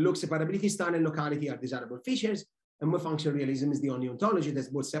 Will look separability star and locality are desirable features, and wave function realism is the only ontology that's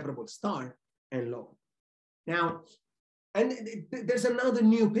both separable star and local. Now, and there's another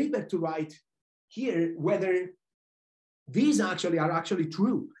new paper to write here, whether these actually are actually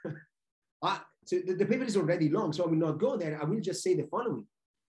true. So the paper is already long, so I will not go there. I will just say the following.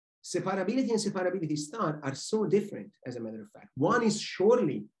 Separability and separability star are so different, as a matter of fact. One is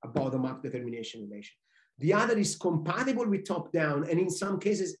surely a bottom-up determination relation. The other is compatible with top-down, and in some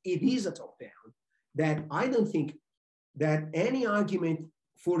cases, it is a top-down, that I don't think that any argument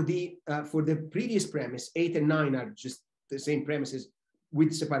for the previous premise, 8 and 9 are just the same premises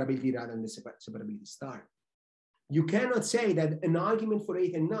with separability rather than the separability star. You cannot say that an argument for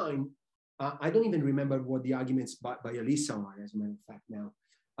 8 and 9, I don't even remember what the arguments by Elisa are, as a matter of fact, now.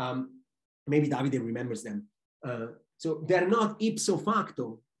 Maybe Davide remembers them. So they're not ipso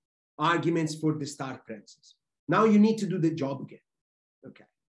facto arguments for the star premises. Now you need to do the job again. Okay.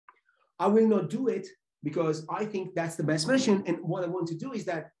 I will not do it because I think that's the best version. And what I want to do is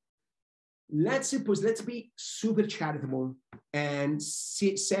that, let's be super charitable and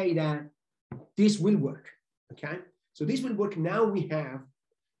say that this will work. Okay. So this will work. Now we have,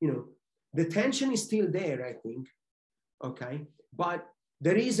 the tension is still there, I think. Okay. But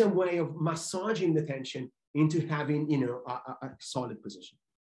there is a way of massaging the tension into having, a solid position.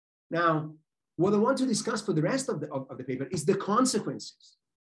 Now, what I want to discuss for the rest of the paper is the consequences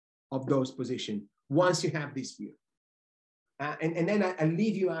of those positions once you have this view. And then I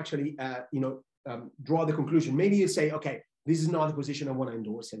leave you actually, draw the conclusion. Maybe you say, okay, this is not a position I want to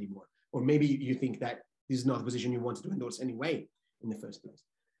endorse anymore. Or maybe you think that this is not a position you wanted to endorse anyway in the first place.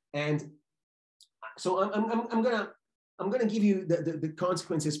 And so I'm gonna give you the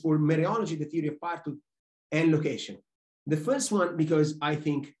consequences for mereology, the theory of partout, and location. The first one, because I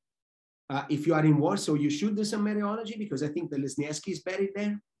think if you are in Warsaw, you should do some mereology, because I think the Lesniewski is buried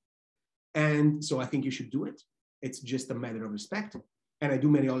there. And so I think you should do it. It's just a matter of respect. And I do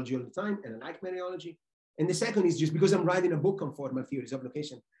mereology all the time, and I like mereology. And the second is just because I'm writing a book on formal theories of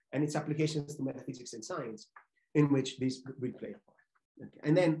location and its applications to metaphysics and science, in which this will play a part. Okay.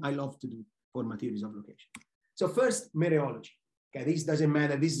 And then I love to do formal theories of location. So first, mereology. Okay, this doesn't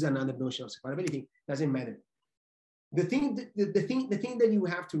matter. This is another notion of separability. Doesn't matter. The thing that you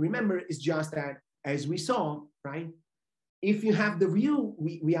have to remember is just that, as we saw, right? If you have the view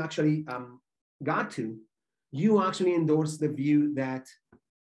we actually got to, you actually endorse the view that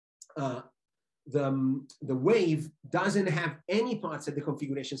the wave doesn't have any parts at the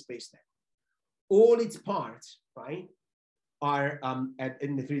configuration spacetime. All its parts, right, are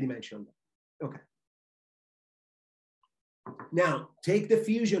in the three-dimensional. Okay. Now, take the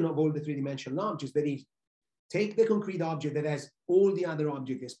fusion of all the three-dimensional objects, that is, take the concrete object that has all the other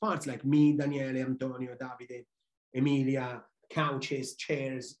objects as parts, like me, Daniele, Antonio, Davide, Emilia, couches,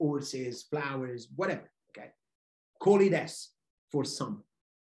 chairs, horses, flowers, whatever, okay? Call it S for sum,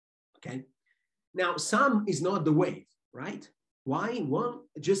 okay? Now, sum is not the wave, right? Why? Well,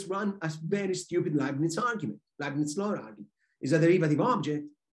 just run a very stupid Leibniz argument, Leibniz law argument. Is a derivative object,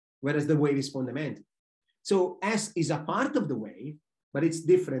 whereas the wave is fundamental. So S is a part of the wave, but it's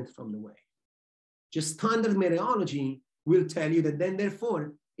different from the wave. Just standard mereology will tell you that then,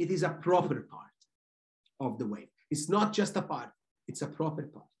 therefore, it is a proper part of the wave. It's not just a part, it's a proper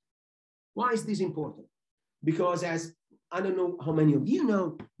part. Why is this important? Because, as I don't know how many of you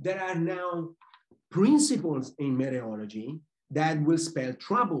know, there are now principles in mereology that will spell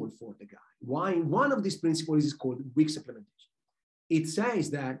trouble for the guy. Why? One of these principles is called weak supplementation. It says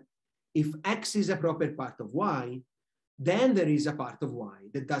that if X is a proper part of Y, then there is a part of Y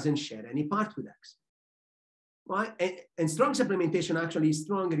that doesn't share any part with X. Right? And strong supplementation actually is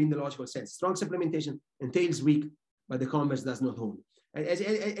stronger in the logical sense. Strong supplementation entails weak, but the converse does not hold.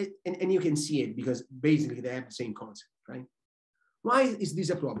 And you can see it because basically they have the same concept, right? Why is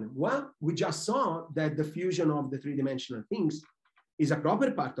this a problem? Well, we just saw that the fusion of the three-dimensional things is a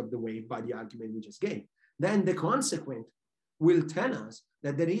proper part of the wave by the argument we just gave. Then the consequent will tell us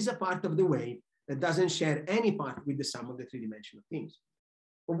that there is a part of the wave that doesn't share any part with the sum of the three-dimensional things.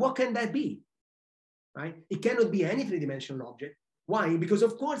 But what can that be? Right? It cannot be any three-dimensional object. Why? Because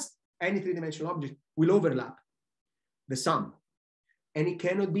of course, any three-dimensional object will overlap the sum. And it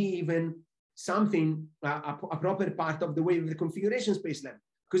cannot be even something, a proper part of the wave of the configuration space level,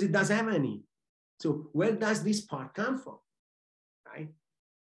 because it doesn't have any. So where does this part come from? Right?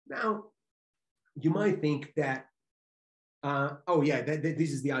 Now, you might think that, oh yeah,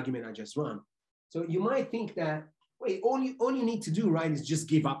 this is the argument I just run. So you might think that, wait, all you need to do, right, is just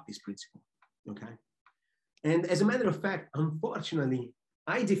give up this principle, okay? And as a matter of fact, unfortunately,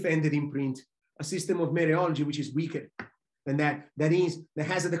 I defended in print a system of mereology which is weaker than that. That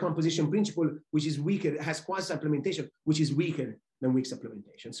has a decomposition principle which is weaker, has quasi-supplementation, which is weaker than weak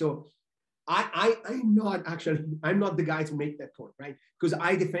supplementation. So I'm not the guy to make that point, right? Because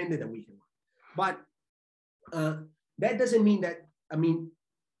I defended a weaker one. But that doesn't mean that, I mean,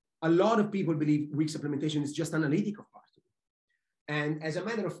 a lot of people believe weak supplementation is just analytic of part. And as a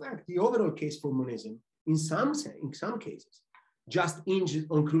matter of fact, the overall case for monism, in some cases, just hinges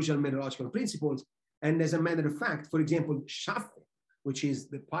on crucial methodological principles. And as a matter of fact, for example, Schaffer, which is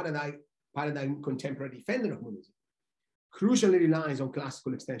the paradigm contemporary defender of monism, crucially relies on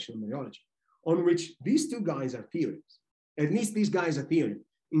classical extension of methodology, on which these two guys are theorems. At least these guys are theorem.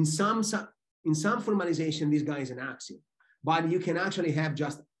 In some formalization, this guy is an axiom. But you can actually have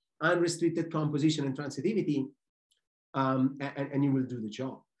just unrestricted composition and transitivity, and you will do the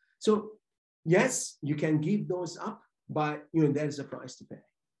job. So yes, you can give those up, but there's a price to pay.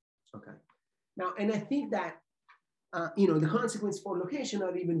 Okay. Now, and I think that the consequences for location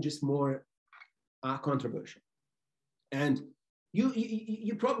are even just more controversial. And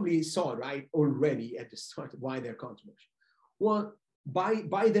you probably saw, right, already at the start why they're controversial. Well,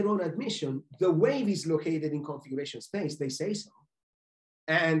 by their own admission, the wave is located in configuration space. They say so,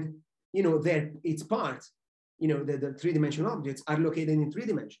 and its parts, the three-dimensional objects are located in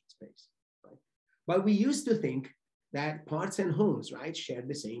three-dimensional space. Right? But we used to think that parts and wholes, right, share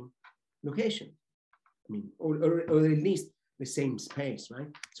the same location. I mean, or at least the same space, right?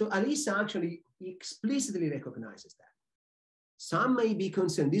 So Alisa actually explicitly recognizes that. Some may be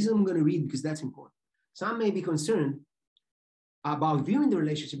concerned, this I'm going to read because that's important. Some may be concerned about viewing the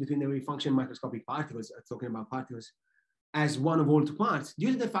relationship between the wavefunction and microscopic particles, talking about particles, as one of all two parts,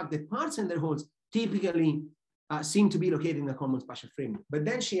 due to the fact that parts and their wholes typically seem to be located in a common spatial framework. But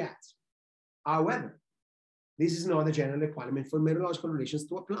then she adds, however, this is not a general requirement for mereological relations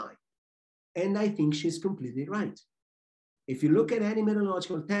to apply. And I think she's completely right. If you look at any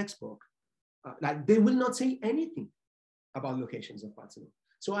mereological textbook, they will not say anything about locations of parts and wholes.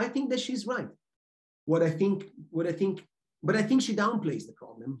 So I think that she's right. But I think she downplays the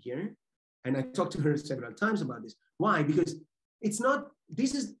problem here. And I talked to her several times about this. Why? Because it's not,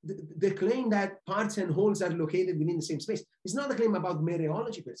 this is the claim that parts and wholes are located within the same space. It's not a claim about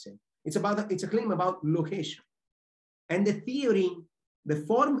mereology per se. It's a claim about location. And the theory,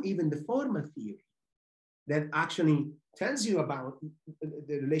 even the formal theory that actually tells you about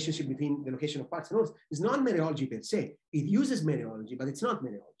the relationship between the location of parts and wholes is not mereology per se. It uses mereology, but it's not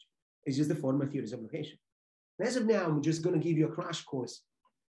mereology. It's just the formal theories of location. And as of now, I'm just going to give you a crash course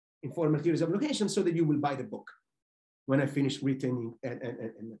in formal theories of location so that you will buy the book when I finish written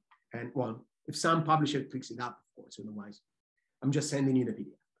and well, if some publisher picks it up, of course, otherwise I'm just sending you the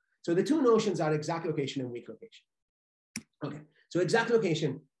PDF. So the two notions are exact location and weak location. Okay, so exact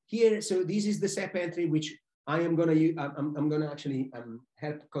location here. So this is the SEP entry, which I am going to, I'm going to actually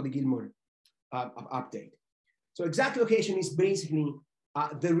help Cody Gilmore update. So exact location is basically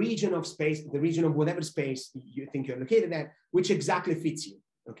the region of space, the region of whatever space you think you're located at, which exactly fits you.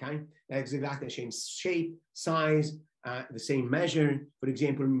 Okay, that's exactly the same shape, size, the same measure. For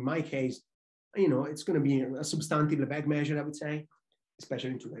example, in my case, it's going to be a substantive Lebesgue measure, I would say,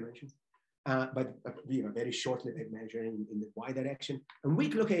 especially in 2 dimensions, but very short Lebesgue measure in the y direction. And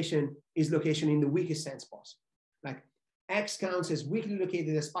weak location is location in the weakest sense possible. Like X counts as weakly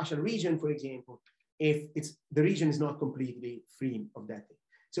located as spatial region, for example, if the region is not completely free of that thing.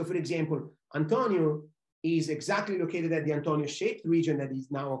 So for example, Antonio is exactly located at the Antonio-shaped region that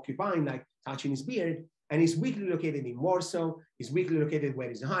he's now occupying, like touching his beard, and is weakly located in Warsaw, is weakly located where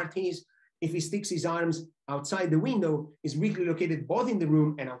his heart is, if he sticks his arms outside the window, is weakly located both in the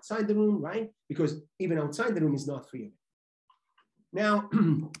room and outside the room, right? Because even outside the room is not free of it. Now,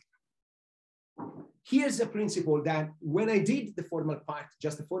 here's a principle that when I did the formal part,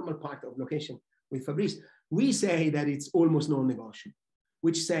 just the formal part of location with Fabrice, we say that it's almost non-negotiable,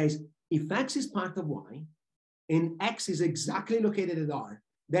 which says if X is part of Y and X is exactly located at R,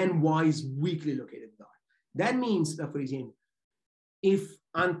 then Y is weakly located at R. That means that, for example, if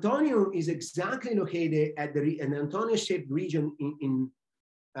Antonio is exactly located at an Antonio-shaped region in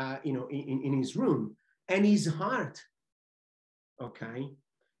his room, and his heart, okay,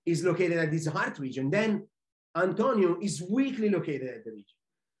 is located at this heart region, then Antonio is weakly located at the region,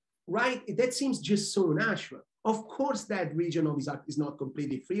 right? That seems just so natural. Of course, that region of his heart is not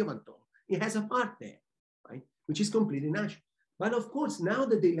completely free of Antonio. He has a part there, right? Which is completely natural. But of course, now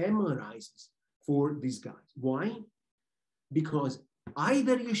the dilemma arises for these guys. Why? Because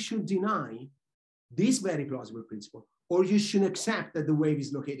either you should deny this very plausible principle, or you should accept that the wave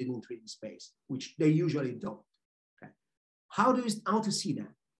is located in 3D space, which they usually don't. Okay. How to see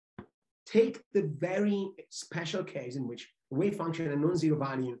that? Take the very special case in which a wave function and non-zero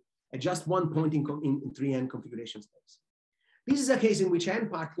value at just one point in 3n configuration space. This is a case in which n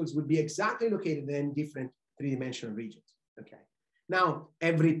particles would be exactly located in different three-dimensional regions. Okay. Now,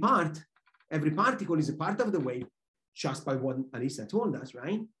 every particle is a part of the wave just by what Alisa told us,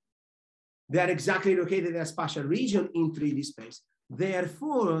 right? They are exactly located in a spatial region in 3D space.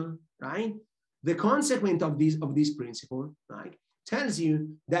 Therefore, right, the consequence of this principle, right, tells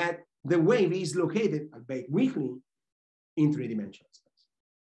you that the wave is located, albeit weakly, in 3-dimensional space.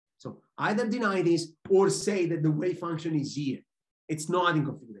 So either deny this or say that the wave function is here. It's not in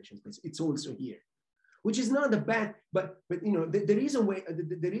configuration space. It's also here, which is not a bad, but you know, there is a way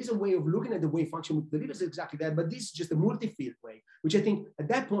of looking at the wave function which delivers exactly that, but this is just a multi-field way, which I think at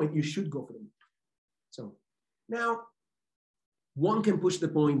that point you should go for them. So now one can push the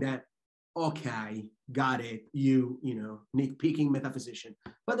point that, okay, got it, you know, nitpicking metaphysician.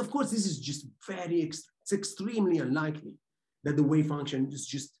 But of course, this is just it's extremely unlikely that the wave function is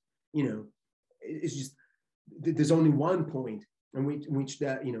just, you know, it's just, there's only one point in which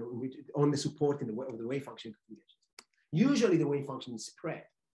the, you know, on the support in the of the wave function configurations. Usually the wave function is spread.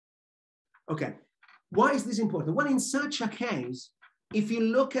 Okay, why is this important? Well, in such a case, if you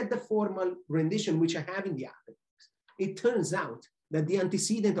look at the formal rendition, which I have in the appendix, it turns out that the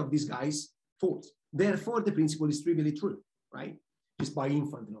antecedent of these guys false. Therefore, the principle is trivially true, right? Just by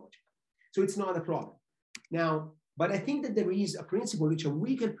infant logic. So it's not a problem. Now, but I think that there is a principle, which is a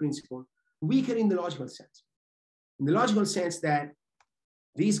weaker principle, weaker in the logical sense. In the logical sense that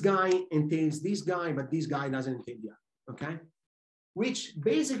this guy entails this guy, but this guy doesn't entail the other, okay? Which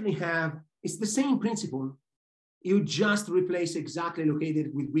basically it's the same principle. You just replace exactly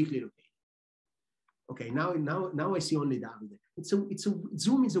located with weakly located. Okay, now I see only Davide.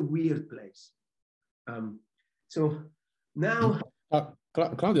 Zoom is a weird place. So now,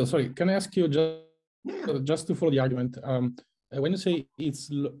 Claudio, sorry, can I ask you just to follow the argument? When you say it's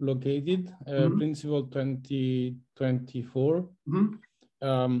located, principle 2024,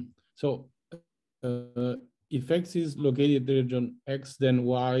 so if X is located in the region X, then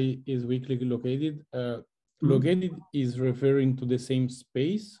Y is weakly located. Located is referring to the same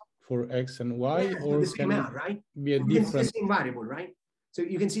space for X and Y, or the same R, right? Be a different... You can see the same variable, right? So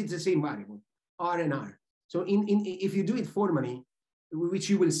you can see it's the same variable, R and R. So if you do it formally, which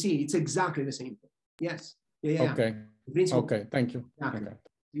you will see, it's exactly the same thing. Yes. Yeah. Okay. Okay. Thank you. Exactly. Okay.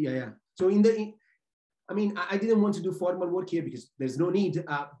 Yeah. So I mean, I didn't want to do formal work here because there's no need.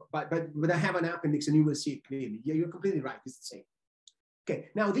 But I have an appendix, and you will see it clearly. Yeah, you're completely right. It's the same. Okay.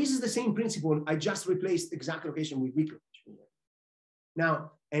 Now this is the same principle. I just replaced exact location with weak location.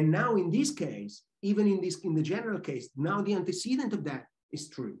 Now in this case, even in the general case, now the antecedent of that is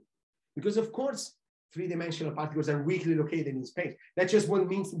true, because of course 3-dimensional particles are weakly located in space. That's just what it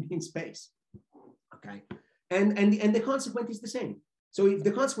means to be in space. Okay, and the consequence is the same. So if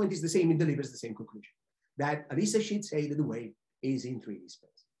the consequence is the same, it delivers the same conclusion. That Alisa should say that the wave is in 3D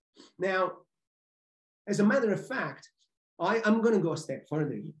space. Now, as a matter of fact, I'm going to go a step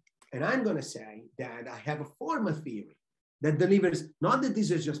further here, and I'm going to say that I have a formal theory that delivers, not that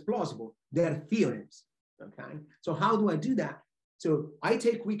these are just plausible, they're theorems. Okay, so how do I do that? So I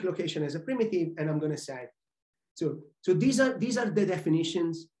take weak location as a primitive, and I'm going to say, so these are the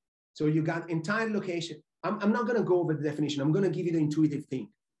definitions. So you got entire location. I'm not going to go over the definition. I'm going to give you the intuitive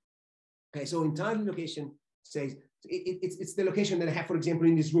thing. Okay, so entire location says it's the location that I have, for example,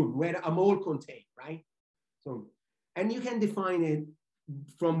 in this room where I'm all contained, right? So, and you can define it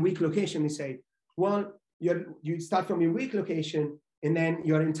from weak location and say, well, you start from your weak location, and then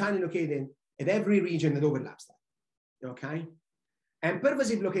you're entirely located at every region that overlaps that, okay? And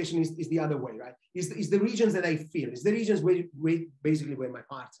pervasive location is the other way, right? Is the regions that I feel, is the regions where basically where my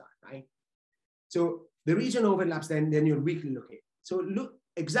parts are, right? So the region overlaps, then you're weakly located. So look,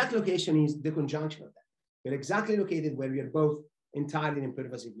 exact location is the conjunction of that. You're exactly located where you're both entirely and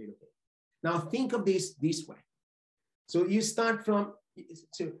pervasively located. Now think of this way. So you start from,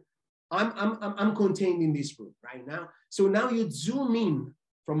 so I'm contained in this room right now. So now you zoom in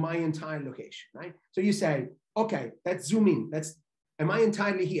from my entire location, right? So you say, okay, let's zoom in. Am I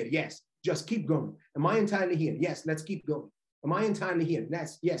entirely here? Yes, just keep going. Am I entirely here? Yes, let's keep going. Am I entirely here?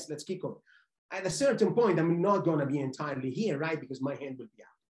 Yes, let's keep going. At a certain point, I'm not gonna be entirely here, right? Because my hand will be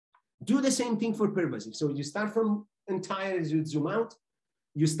out. Do the same thing for pervasive. So you start from entire as you zoom out.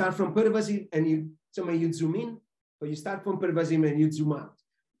 You start from pervasive and you zoom in, or you start from pervasive and you zoom out.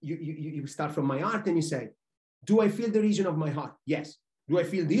 You start from my heart and you say, do I feel the region of my heart? Yes. Do I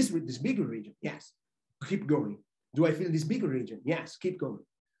feel this bigger region? Yes. Keep going. Do I feel this bigger region? Yes. Keep going.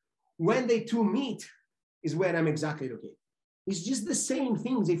 When they two meet is where I'm exactly located. It's just the same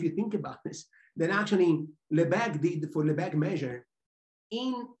things, if you think about this, that actually Lebesgue did for Lebesgue measure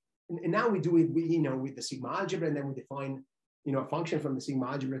and now we do it with the sigma algebra, and then we define a function from the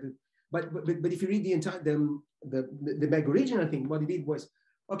sigma algebra. But if you read the entire the Lebesgue original thing, what he did was,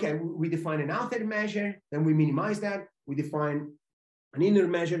 okay, we define an outer measure, then we minimize that. We define an inner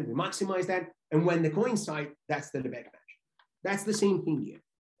measure, we maximize that. And when they coincide, that's the Lebesgue measure. That's the same thing here,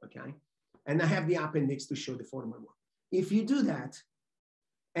 okay? And I have the appendix to show the formal one. If you do that,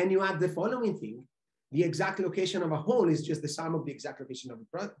 and you add the following thing, the exact location of a whole is just the sum of the exact location of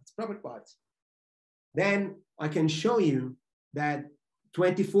its proper parts, then I can show you that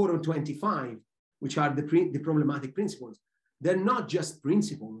 24 or 25, which are the problematic principles, they're not just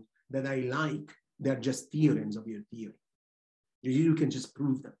principles that I like, they're just theorems of your theory. You can just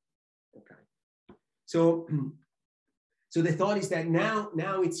prove them, okay? So the thought is that now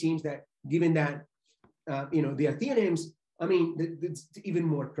it seems that given that, they are theorems, I mean, there's even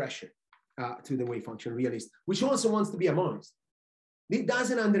more pressure to the wave function realist, which also wants to be a monist. It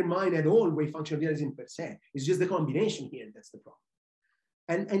doesn't undermine at all wave function realism per se. It's just the combination here that's the problem.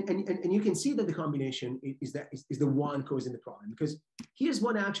 And you can see that the combination is the one causing the problem, because here's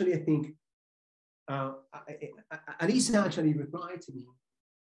what actually I think Alisa actually replied to me,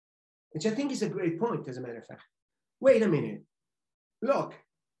 which I think is a great point, as a matter of fact. Wait a minute. Look,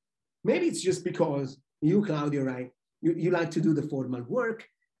 maybe it's just because you, Claudio, right? You like to do the formal work,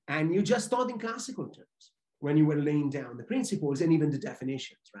 and you just thought in classical terms when you were laying down the principles and even the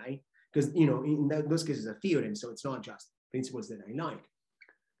definitions, right? Because, in those cases are theorems, so it's not just principles that I like.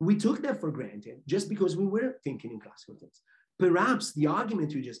 We took that for granted just because we were thinking in classical terms. Perhaps the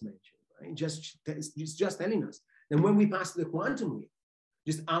argument you just mentioned, right, just telling us that when we pass to the quantum wheel,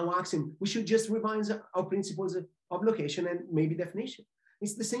 just our axiom, we should just revise our principles of location and maybe definition.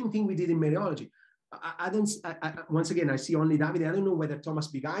 It's the same thing we did in mereology. Once again, I see only Davide. I don't know whether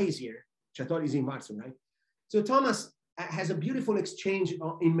Thomas Bigai is here, which I thought is in Warsaw, right? So Thomas has a beautiful exchange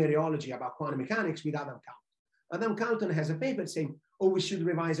in mereology about quantum mechanics with Adam Calton. Adam Calton has a paper saying, oh, we should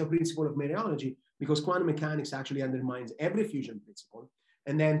revise our principle of mereology because quantum mechanics actually undermines every fusion principle.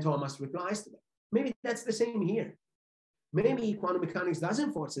 And then Thomas replies to that. Maybe that's the same here. Maybe quantum mechanics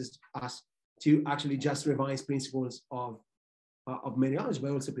doesn't force us to actually just revise principles of mereology,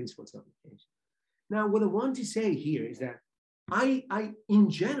 but also principles of application. Now, what I want to say here is that in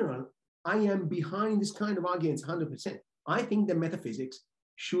general, I am behind this kind of arguments 100%. I think that metaphysics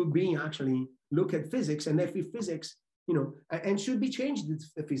should be actually look at physics, and if physics, and should be changed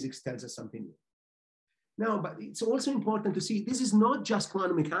if the physics tells us something new. Now, but it's also important to see this is not just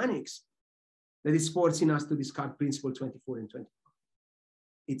quantum mechanics that is forcing us to discard principle 24 and 25.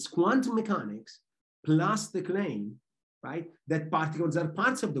 It's quantum mechanics plus the claim, right, that particles are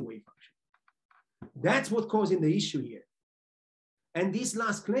parts of the wave function. That's what's causing the issue here. And this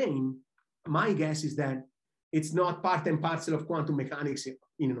last claim, my guess is that it's not part and parcel of quantum mechanics in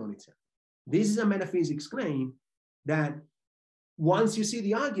and of itself. This is a metaphysics claim that once you see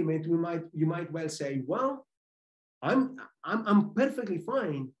the argument, you might well say, well, I'm perfectly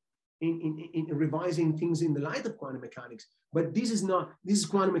fine in revising things in the light of quantum mechanics, but this is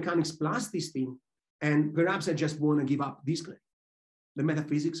quantum mechanics plus this thing, and perhaps I just want to give up this claim, the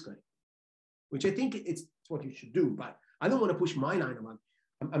metaphysics claim, which I think it's what you should do, but I don't want to push my line on.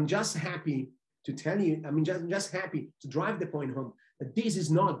 I'm just happy to tell you, just happy to drive the point home that this is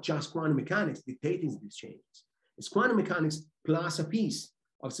not just quantum mechanics dictating these changes. It's quantum mechanics plus a piece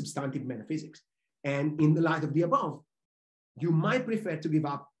of substantive metaphysics. And in the light of the above, you might prefer to give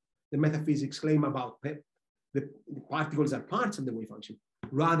up the metaphysics claim about the particles are parts of the wave function,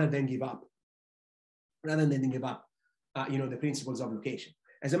 rather than give up, the principles of location.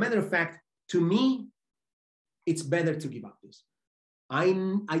 As a matter of fact, to me, it's better to give up this. I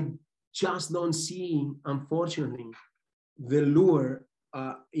just don't see, unfortunately, the lure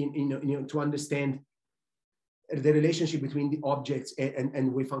to understand the relationship between the objects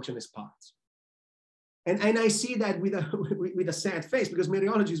and wave function as parts. And I see that with a sad face, because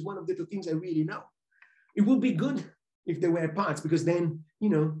mereology is one of the two things I really know. It would be good if they were parts, because then,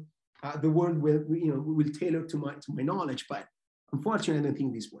 the world will tailor to my knowledge. But unfortunately, I don't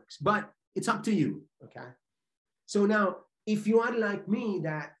think this works. But it's up to you, okay? So now, if you are like me,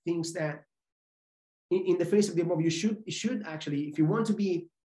 that thinks that in the face of the above, you should actually, if you want to be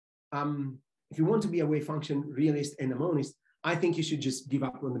a wave function realist and a monist, I think you should just give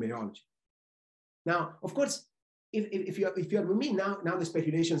up on the mereology. Now, of course, if you're with me, now the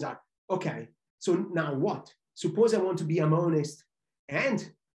speculations are, okay, so now what? Suppose I want to be a monist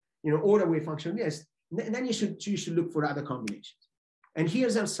and, or a wave function realist, then you should look for other combinations. And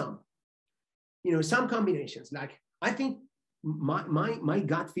here's some. Some combinations, like, I think my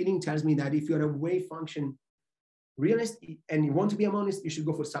gut feeling tells me that if you're a wave function realist and you want to be a monist, you should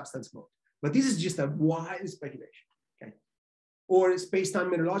go for substance mode. But this is just a wild speculation, okay? Or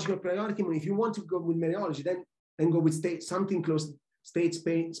space-time mereological priority. If you want to go with mereology, then go with something close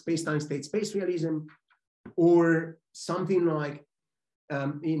space-time state-space realism, or something like,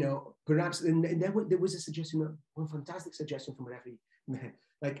 perhaps there was a suggestion, one fantastic suggestion from Referee,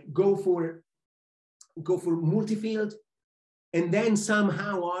 like go for multi-field, and then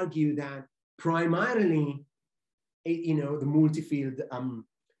somehow argue that primarily, the multi-field,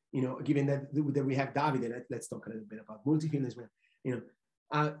 given that we have Davide, let's talk a little bit about multi-field as well.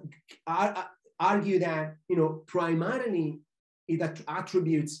 Argue that primarily it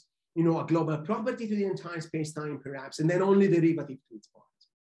attributes a global property to the entire space-time, perhaps, and then only derivative to its parts,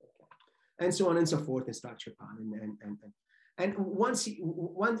 okay. And so on and so forth in structure pattern. And once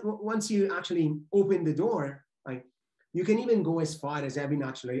you actually open the door, like, you can even go as far as having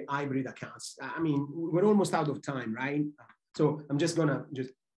actually hybrid accounts. I mean, we're almost out of time, right? So I'm just gonna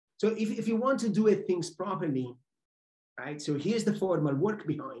so if you want to do things properly, right? So here's the formal work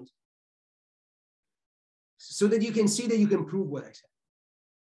behind, so that you can see that you can prove what I said.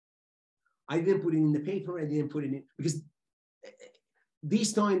 I didn't put it in the paper. I didn't put it in, because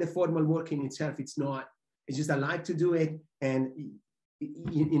this time the formal work in itself, it's just I like to do it. And,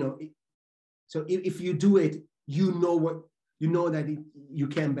 so if you do it, you know that you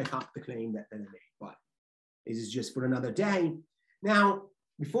can back up the claim that I made. But this is just for another day. Now,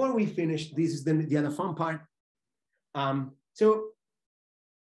 before we finish, this is the other fun part. So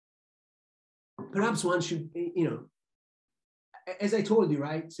perhaps one should, as I told you,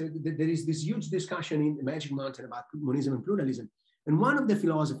 right? So there is this huge discussion in the Magic Mountain about monism and pluralism. And one of the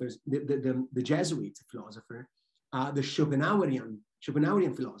philosophers, the Jesuit philosopher, the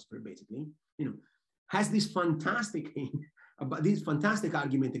Schopenhauerian philosopher, basically, has this fantastic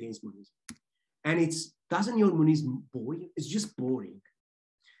argument against monism. And doesn't your monism bore you? It's just boring.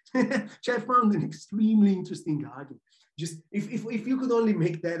 Which I found an extremely interesting argument. Just if you could only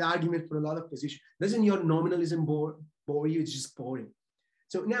make that argument for a lot of positions, doesn't your nominalism bore you? It's just boring.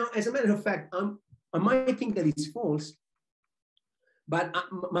 So now, as a matter of fact, I might think that it's false, but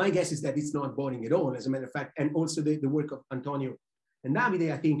my guess is that it's not boring at all, as a matter of fact. And also the work of Antonio and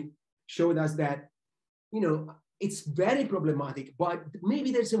Davide, I think, showed us that, it's very problematic, but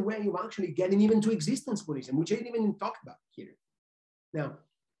maybe there's a way of actually getting even to existence monism, which I didn't even talk about here. Now,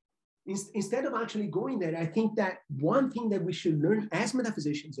 instead of actually going there, I think that one thing that we should learn as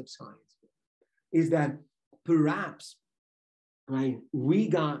metaphysicians of science is that perhaps, right, we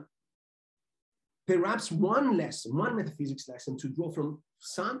got perhaps one metaphysics lesson to draw from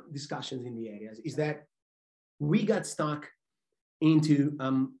some discussions in the areas is that we got stuck into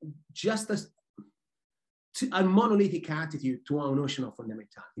just a monolithic attitude to our notion of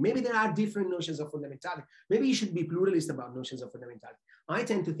fundamentality. Maybe there are different notions of fundamentality. Maybe you should be pluralist about notions of fundamentality. I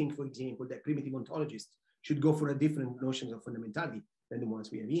tend to think, for example, that primitive ontologists should go for a different notions of fundamentality than the ones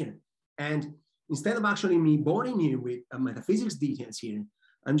we have here. And instead of actually me boring you with metaphysics details here,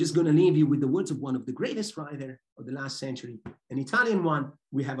 I'm just going to leave you with the words of one of the greatest writers of the last century, an Italian one.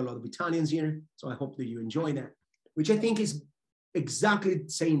 We have a lot of Italians here, so I hope that you enjoy that, which I think is exactly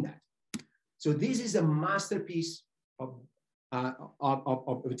saying that. So this is a masterpiece of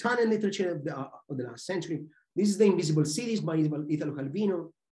Italian literature of the last century. This is The Invisible Cities by Italo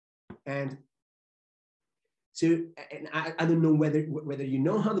Calvino. And so, and I don't know whether you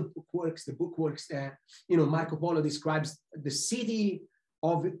know how the book works. The book works that, Marco Polo describes the city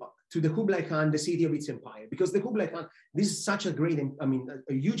to the Kublai Khan the city of its empire, because the Kublai Khan, this is such a great, I mean,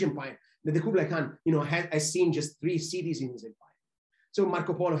 a huge empire that the Kublai Khan, you know, has seen just 3 cities in his empire. So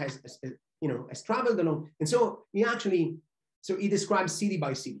Marco Polo has you know, has traveled along, and so he actually, so he describes city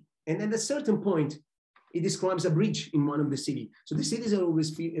by city, and at a certain point, he describes a bridge in one of the cities. So the cities are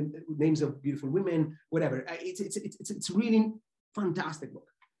always names of beautiful women, whatever. It's really fantastic book.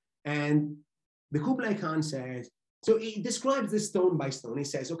 And the Kublai Khan says, so he describes this stone by stone. He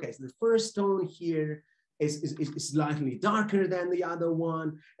says, okay, so the first stone here is slightly darker than the other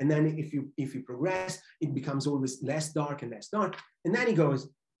one. And then if you progress, it becomes always less dark and less dark. And then he goes,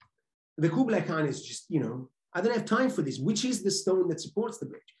 the Kublai Khan is just, you know, I don't have time for this. Which is the stone that supports the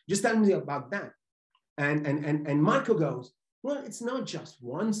bridge? Just tell me about that. And Marco goes, well, it's not just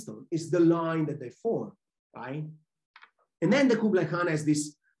one stone, it's the line that they form, right? And then the Kublai Khan has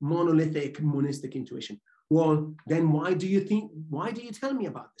this monolithic monistic intuition. Well, then why do you tell me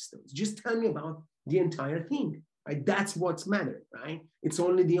about the stones? Just tell me about the entire thing, right? That's what's matter, right? It's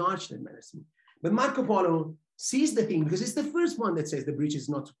only the arch that matters to me. But Marco Polo sees the thing because it's the first one that says the bridge is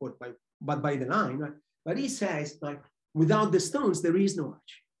not supported but by the line, right? But he says, like, without the stones, there is no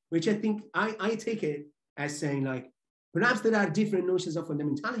arch, which I think I take it as saying, like, perhaps there are different notions of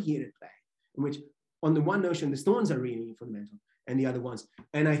fundamentality here at play, in which on the one notion, the stones are really fundamental and the other ones.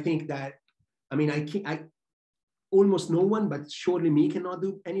 And I think that, I mean, I almost no one, but surely me cannot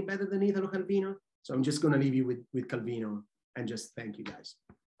do any better than Italo Calvino. So I'm just going to leave you with Calvino and just thank you guys.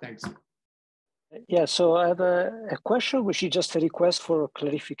 Thanks. Yeah, so I have a question, which is just a request for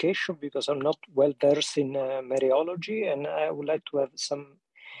clarification because I'm not well versed in mereology, and I would like to have some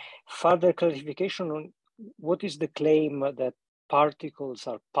further clarification on what is the claim that particles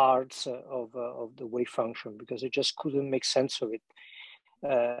are parts of the wave function, because I just couldn't make sense of it.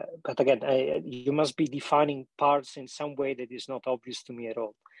 But again, you must be defining parts in some way that is not obvious to me at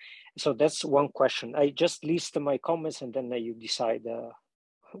all. So that's one question. I just list my comments and then you decide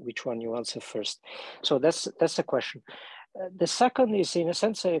which one you answer first. So that's a question. The second is, in a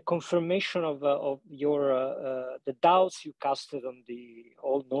sense, a confirmation of your the doubts you casted on the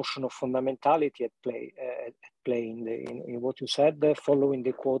whole notion of fundamentality at play in what you said, following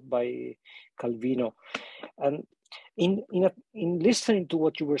the quote by Calvino. And in listening to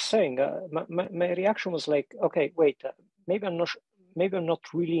what you were saying, my reaction was like, okay, wait, maybe I'm not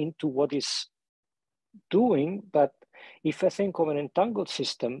really into what is doing, but if I think of an entangled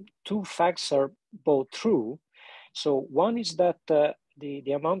system, 2 facts are both true. So one is that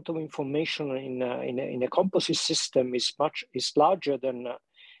the amount of information in a composite system is larger than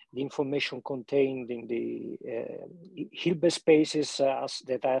the information contained in the Hilbert spaces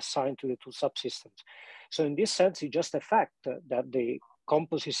that are assigned to the 2 subsystems. So in this sense, it's just a fact that the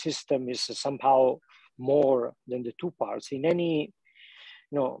composite system is somehow more than the 2 parts. In any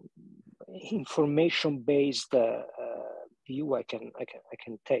information-based view I can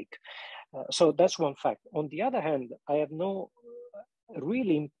take. So that's one fact. On the other hand, I have in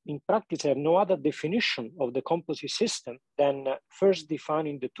practice, I have no other definition of the composite system than first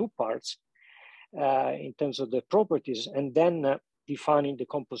defining the 2 parts in terms of the properties, and then defining the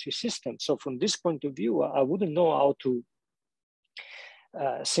composite system. So from this point of view, I wouldn't know how to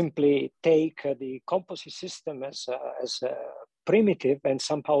simply take the composite system as primitive and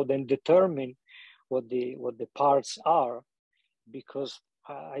somehow then determine what the parts are, because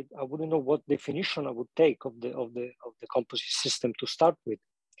I wouldn't know what definition I would take of the composite system to start with.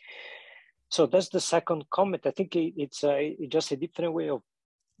 So that's the second comment. I think it's just a different way of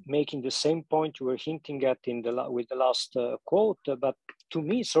making the same point you were hinting at with the last quote. But to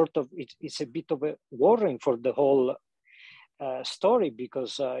me, sort of, it's a bit of a worrying for the whole story,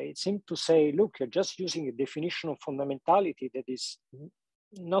 because it seemed to say, look, you're just using a definition of fundamentality that is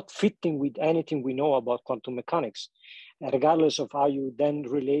not fitting with anything we know about quantum mechanics, regardless of how you then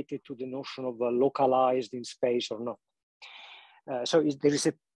relate it to the notion of localized in space or not. So there is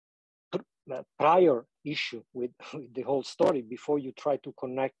a prior issue with the whole story before you try to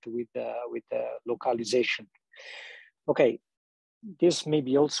connect with the localization. Okay, this may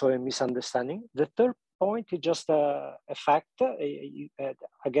be also a misunderstanding. The third point is just a fact,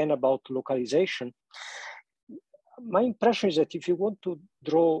 again, about localization. My impression is that if you want to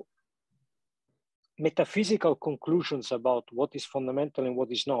draw metaphysical conclusions about what is fundamental and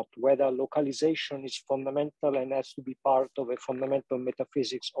what is not, whether localization is fundamental and has to be part of a fundamental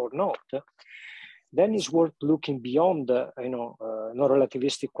metaphysics or not, then it's worth looking beyond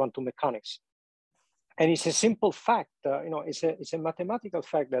non-relativistic quantum mechanics. And it's a simple fact, it's a mathematical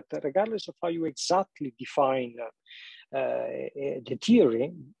fact that regardless of how you exactly define the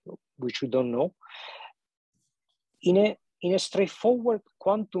theory, which we don't know, in a in a straightforward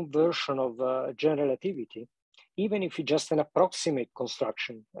quantum version of general relativity, even if it's just an approximate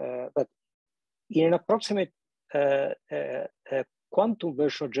construction, but in an approximate quantum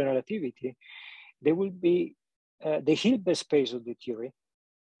version of general relativity, there will be the Hilbert space of the theory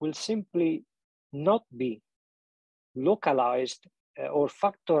will simply not be localized or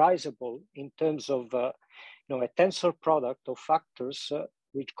factorizable in terms of a tensor product of factors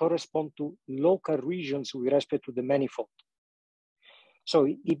which correspond to local regions with respect to the manifold. So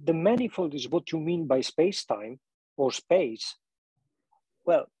if the manifold is what you mean by space-time or space,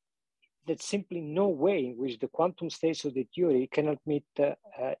 well, there's simply no way in which the quantum states of the theory cannot meet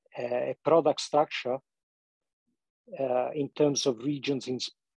a product structure in terms of regions in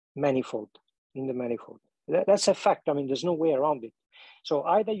the manifold. That's a fact. I mean, there's no way around it. So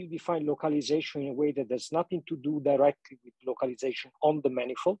either you define localization in a way that has nothing to do directly with localization on the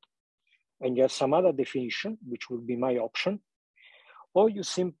manifold, and you have some other definition, which would be my option, or you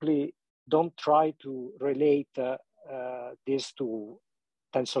simply don't try to relate this to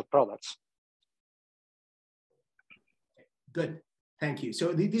tensor products. Good, thank you.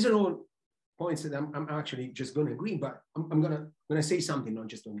 So these are all points that I'm actually just going to agree, but I'm gonna say something, not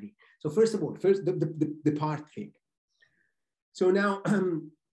just agree. So first of all, the part thing. So now,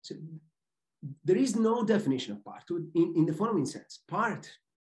 so there is no definition of part in the following sense. Part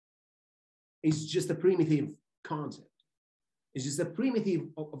is just a primitive concept. It's just a primitive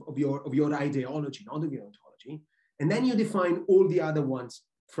of your ideology, not of your ontology. And then you define all the other ones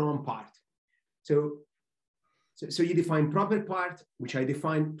from part. So you define proper part, which I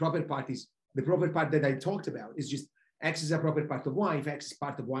define proper part is the proper part that I talked about is just X is a proper part of Y if X is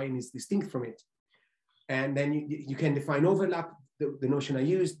part of Y and is distinct from it. And then you can define overlap, the notion I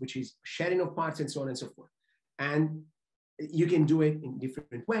used, which is sharing of parts and so on and so forth. And you can do it in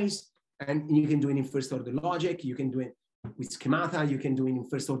different ways. And you can do it in first order logic. You can do it with schemata. You can do it in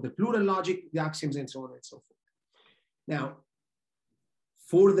first order plural logic, the axioms and so on and so forth. Now,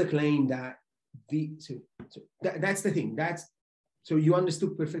 for the claim that that's the thing. So you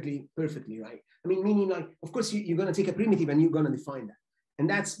understood perfectly, right? I mean, meaning like, of course, you're going to take a primitive and you're going to define that. And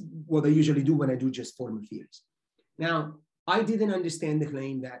that's what I usually do when I do just formal theories. Now, I didn't understand the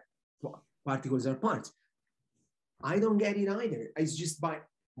claim that particles are parts. I don't get it either. It's just by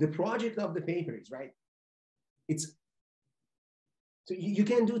the project of the paper is, right? So you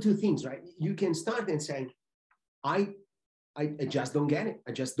can do two things, right? You can start and say, I just don't get it.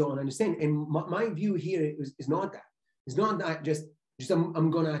 I just don't understand. And my view here is not that. It's not that just I'm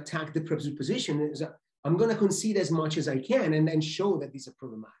going to attack the presupposition. I'm going to concede as much as I can and then show that these are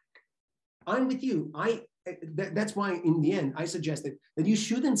problematic. I'm with you. That's why in the end, I suggested that you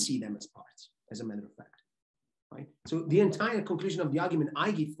shouldn't see them as parts, as a matter of fact. Right? So the entire conclusion of the argument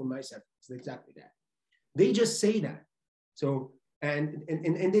I give for myself is exactly that. They just say that. So, and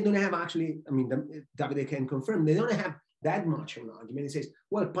they don't have actually, I mean, Davide can confirm, they don't have that much of an argument. It says,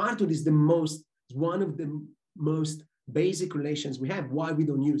 well, partout is one of the most basic relations we have. Why we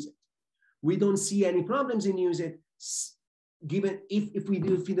don't use it? We don't see any problems in use it. Given if we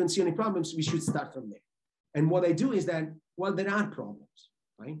don't see any problems, we should start from there. And what I do is that, well, there are problems,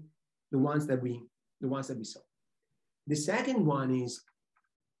 right? The ones that we saw. The second one is,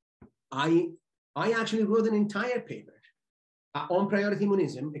 I actually wrote an entire paper on priority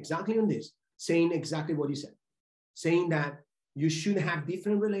monism, exactly on this, saying exactly what you said, saying that you should have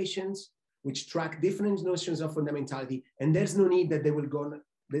different relations which track different notions of fundamentality, and there's no need that they will go.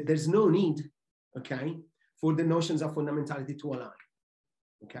 There's no need, okay, for the notions of fundamentality to align,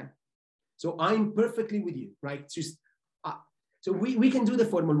 okay? So I'm perfectly with you, right? It's just, so we can do the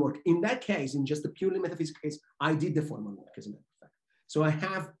formal work. In that case, in just the purely metaphysical case, I did the formal work, as a matter of fact. So I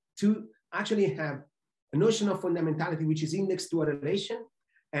have to actually have a notion of fundamentality which is indexed to a relation,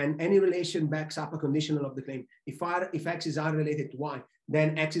 and any relation backs up a conditional of the claim. If X is R related to Y,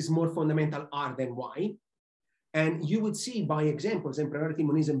 then X is more fundamental R than Y. And you would see by examples, and priority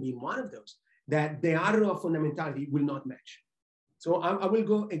monism being one of those, that the arrow of fundamentality will not match. So I will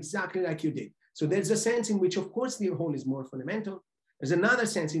go exactly like you did. So there's a sense in which, of course, the whole is more fundamental. There's another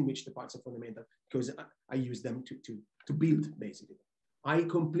sense in which the parts are fundamental because I use them to build, basically. I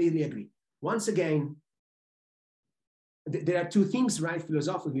completely agree. Once again, there are two things, right,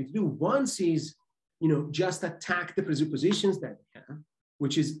 philosophically to do. One is, just attack the presuppositions that we have,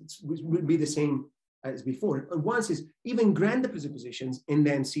 which would be the same as before. And one is even grant the presuppositions and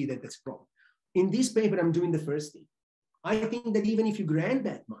then see that that's a problem. In this paper, I'm doing the first thing. I think that even if you grant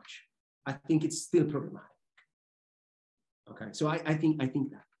that much, I think it's still problematic. Okay, so I think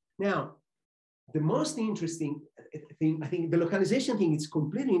that. Now, the most interesting thing, I think the localization thing is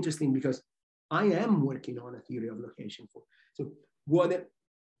completely interesting because I am working on a theory of location for. So what it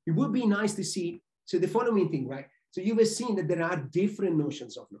would be nice to see, so the following thing, right? So you have seen that there are different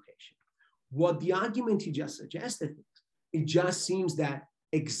notions of location. What the argument you just suggested, it just seems that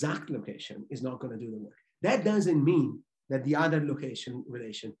exact location is not going to do the work. That doesn't mean that the other location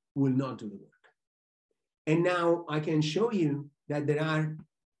relation will not do the work. And now I can show you that there are,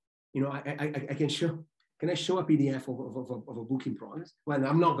 you know, I can show, can I show a PDF of a book in progress? Well,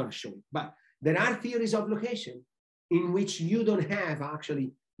 I'm not going to show it, but there are theories of location in which you don't have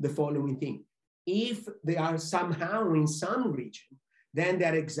actually the following thing. If they are somehow in some region, then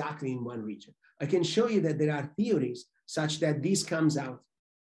they're exactly in one region. I can show you that there are theories such that this comes out,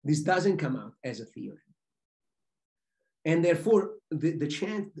 this doesn't come out as a theory. And therefore, the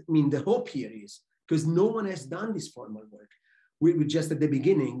chance, I mean, the hope here is, because no one has done this formal work, we're just at the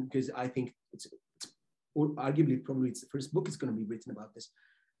beginning, because I think it's or arguably probably it's the first book is going to be written about this.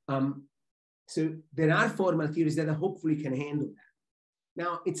 So there are formal theories that hopefully can handle that.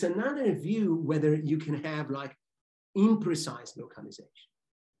 Now, it's another view whether you can have like imprecise localization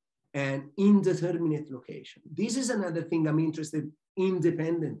and indeterminate location. This is another thing I'm interested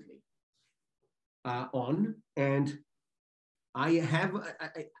independently on, and I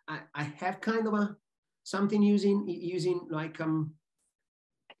have kind of something using like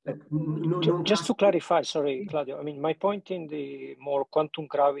just to clarify, sorry, Claudio. I mean, my point in the more quantum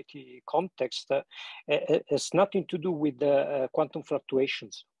gravity context has nothing to do with the quantum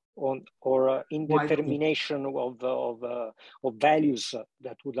fluctuations or indetermination of values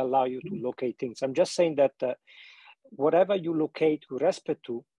that would allow you to locate things. I'm just saying that whatever you locate with respect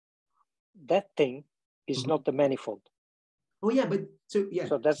to, that thing is not the manifold. Oh yeah, but so yeah.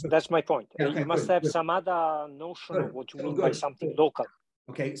 So that's my point. Okay, you must have some other notion of what you mean by something local.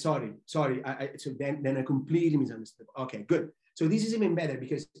 Okay, sorry. So then I completely misunderstood. Okay, good. So this is even better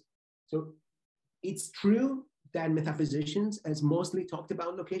because so it's true that metaphysicians has mostly talked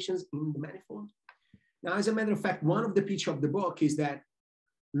about locations in the manifold. Now, as a matter of fact, one of the pitch of the book is that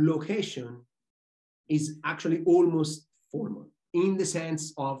location is actually almost formal in the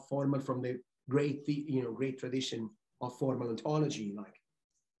sense of formal from the great tradition of formal ontology. Like,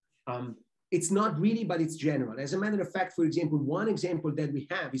 it's not really, but it's general. As a matter of fact, for example, one example that we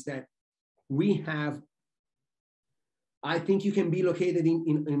have is that we have, I think you can be located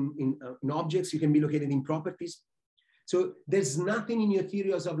in objects, you can be located in properties. So there's nothing in your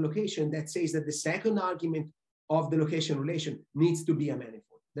theories of location that says that the second argument of the location relation needs to be a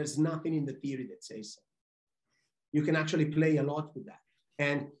manifold. There's nothing in the theory that says so. You can actually play a lot with that.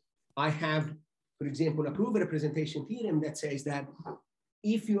 And I have, for example, a proof representation theorem that says that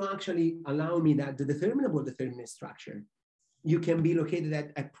if you actually allow me that the determinable determinant structure, you can be located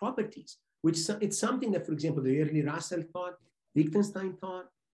at properties, which it's something that, for example, the early Russell thought, Wittgenstein thought,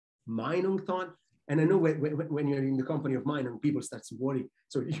 Meinung thought. And I know when you're in the company of Meinung, people start to worry.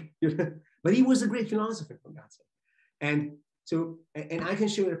 So, but he was a great philosopher from that side. And so, and I can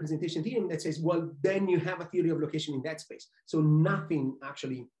show a representation theorem that says, well, then you have a theory of location in that space. So nothing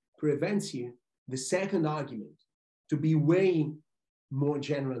actually prevents you, the second argument, to be way more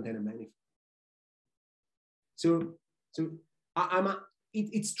general than a manifold. So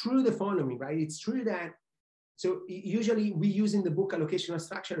it's true the following, right? It's true that, so usually we use in the book a locational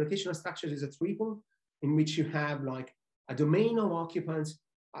structure. Locational structure is a triple in which you have like a domain of occupants,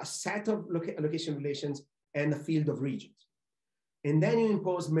 a set of location relations, and a field of regions. And then you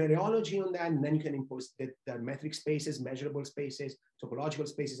impose mereology on that, and then you can impose the metric spaces, measurable spaces, topological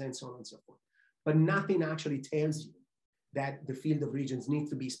spaces, and so on and so forth. But nothing actually tells you that the field of regions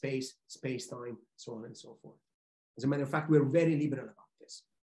needs to be space, time, so on and so forth. As a matter of fact, we're very liberal about this.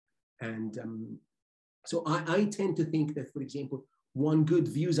 And so I tend to think that, for example, one good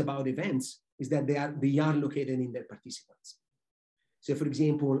views about events is that they are located in their participants. So for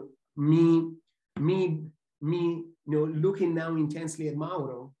example, me looking now intensely at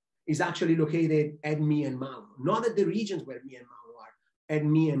Mauro is actually located at me and Mauro, not at the regions where me and Mauro are, at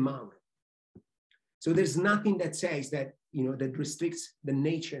me and Mauro. So there's nothing that says that, that restricts the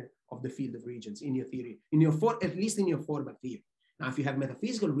nature of the field of regions in your theory, at least in your formal theory. Now, if you have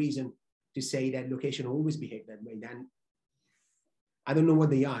metaphysical reason to say that location always behave that way, then I don't know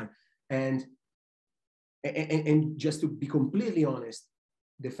what they are. And just to be completely honest,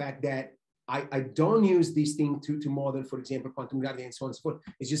 the fact that I don't use this thing to model, for example, quantum gravity and so on and so forth,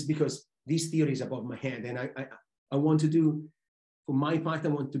 it's just because this theory is above my head. And I want to do, for my part, I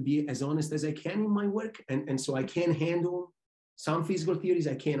want to be as honest as I can in my work. And so I can handle some physical theories,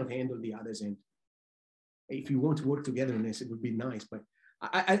 I cannot handle the others. And if you want to work together on this, it would be nice. But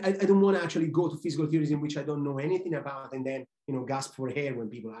I don't want to actually go to physical theories in which I don't know anything about and then, gasp for air when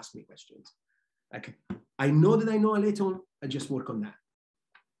people ask me questions. Like, I know that I know a little, I just work on that.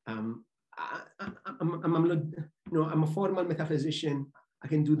 I'm a formal metaphysician. I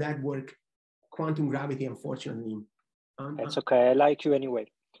can do that work. Quantum gravity, unfortunately. That's okay, I like you anyway.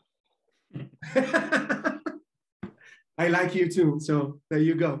 I like you too, so there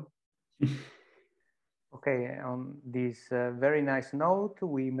you go. Okay, on this very nice note,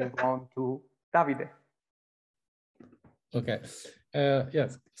 we move on to Davide. Okay,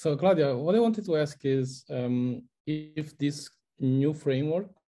 yes. So Claudio, what I wanted to ask is if this new framework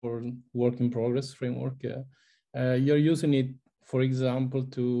or work in progress framework, you're using it, for example,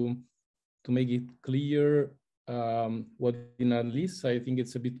 to make it clear what in at least I think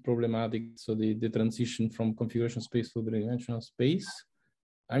it's a bit problematic. So the transition from configuration space to three-dimensional space.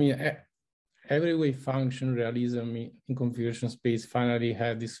 I mean, every wave function realism in configuration space finally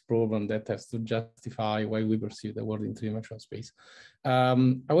had this problem that has to justify why we perceive the world in three-dimensional space. I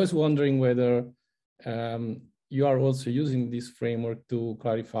was wondering whether you are also using this framework to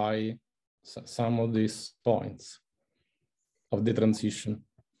clarify some of these points of the transition.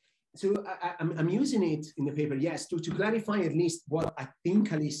 So I'm using it in the paper, yes, to clarify at least what I think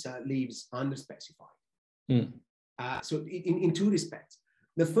Alisa leaves underspecified. So in two respects.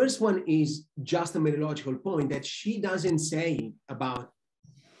 The first one is just a methodological point that she doesn't say about,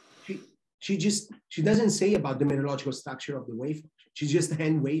 she doesn't say about the methodological structure of the wave function. She just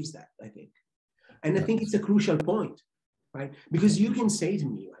hand waves that, I think. And I think it's a crucial point, right? Because you can say to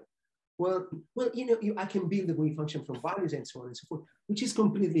me, like, well, I can build the wave function from values and so on and so forth, which is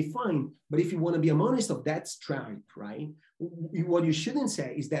completely fine. But if you want to be a monist of that stripe, right, what you shouldn't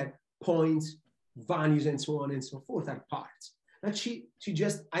say is that points, values, and so on and so forth are parts. And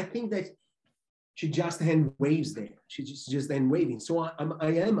I think that she just hand waves there. She's just hand waving. So I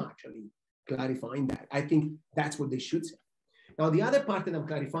am actually clarifying that. I think that's what they should say. Now, the other part that I'm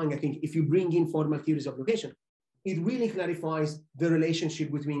clarifying, I think if you bring in formal theories of location, it really clarifies the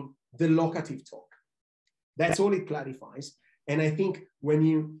relationship between the locative talk. That's all it clarifies. And I think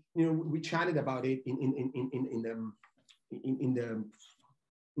when we chatted about it in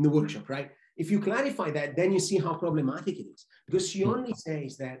the workshop, right? If you clarify that, then you see how problematic it is. Because she only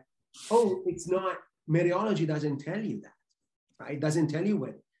says that, oh, it's not, mereology doesn't tell you that, right? It doesn't tell you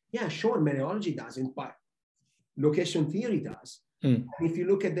when. Yeah, sure, mereology doesn't, but location theory does. And if you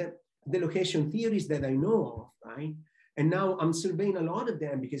look at the location theories that I know of, right? And now I'm surveying a lot of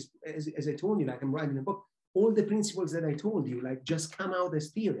them because, as I told you, like I'm writing a book, all the principles that I told you, like just come out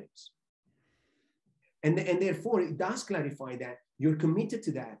as theorems. And therefore, it does clarify that you're committed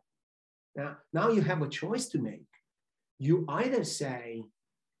to that. Now you have a choice to make. You either say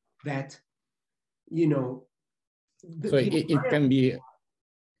that, so it can be.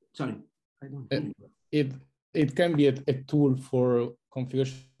 Sorry, I don't think it can be a tool for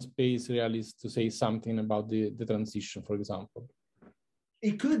configuration space realists to say something about the transition, for example.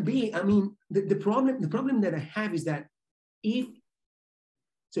 It could be. I mean, the problem that I have is that here's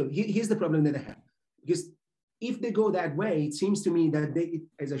the problem that I have. Because if they go that way, it seems to me that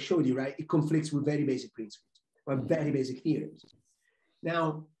as I showed you, right, it conflicts with very basic principles or very basic theorems.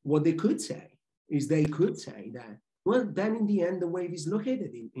 Now, what they could say is they could say that, well, then in the end, the wave is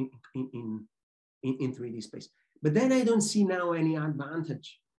located in 3D space. But then I don't see now any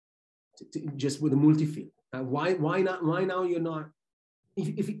advantage just with a multi-field. Why now you're not,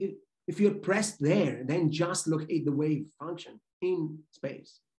 if you're pressed there, then just locate the wave function in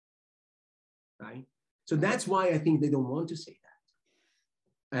space, right? So that's why I think they don't want to say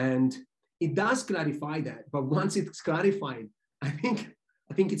that. And it does clarify that, but once it's clarified, I think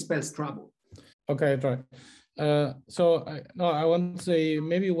it spells trouble. Okay, right. I want to say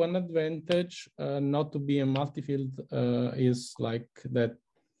maybe one advantage not to be a multi-field is like that.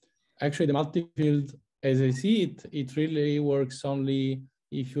 Actually, the multi-field, as I see it, it really works only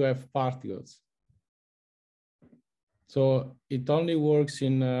if you have particles. So it only works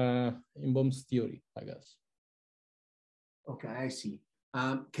in Bohm's theory, I guess. Okay, I see.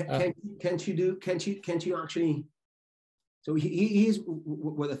 Can't you actually? So here's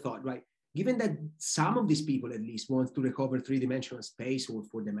what I thought, right? Given that some of these people at least want to recover three-dimensional space or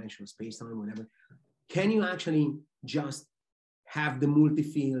four-dimensional space-time, whatever, can you actually just have the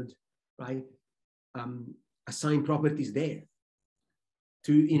multi-field, right? Assign properties there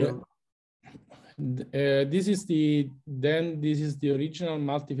to, this is the original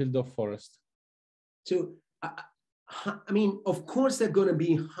multi-field of Forest. So, I mean, of course, they're going to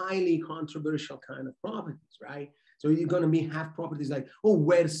be highly controversial kind of properties, right? So you're going to have properties like, oh,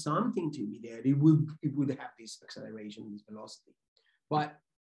 were something to be there, it would have this acceleration, this velocity. But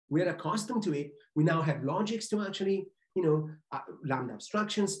we're accustomed to it. We now have logics to actually lambda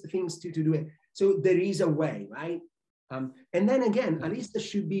abstractions, things to do it. So there is a way, right? And then again, Alista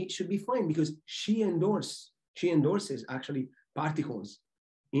should be fine because she endorses actually particles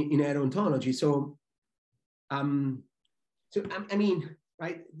in her ontology. So, I mean,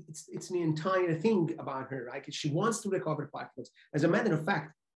 right? It's the entire thing about her, right? She wants to recover particles. As a matter of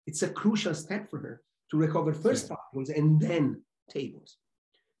fact, it's a crucial step for her to recover first particles and then tables.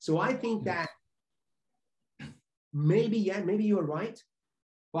 So I think that maybe you're right,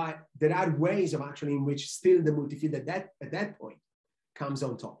 but there are ways of actually in which still the multifield at that point comes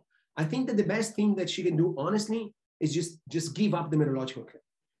on top. I think that the best thing that she can do, honestly, is just give up the methodological claim.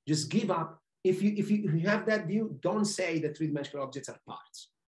 Just give up. If you have that view, don't say that three-dimensional objects are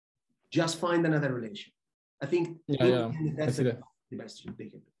parts. Just find another relation. I think that's the best they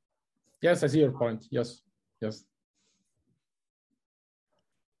can do. Yes, I see your point. Yes.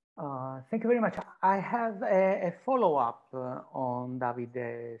 Thank you very much. I have a follow-up on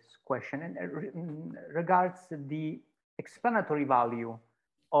David's question and regards the explanatory value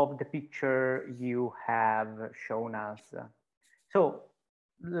of the picture you have shown us. So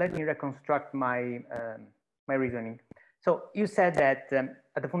let me reconstruct my my reasoning. So you said that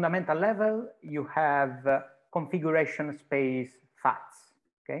at the fundamental level, you have configuration space facts,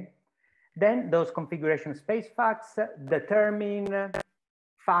 okay? Then those configuration space facts determine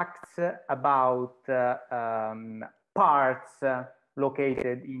facts about parts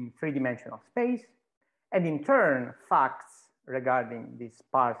located in three-dimensional space, and in turn, facts regarding these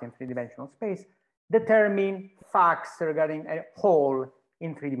parts in three-dimensional space determine facts regarding a whole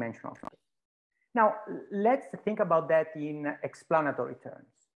in three-dimensional space. Now, let's think about that in explanatory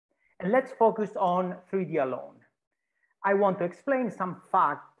terms. And let's focus on 3D alone. I want to explain some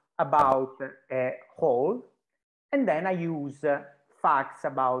fact about a whole, and then I use facts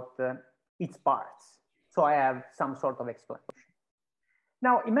about its parts. So I have some sort of explanation.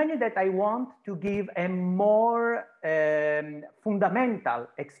 Now, imagine that I want to give a more fundamental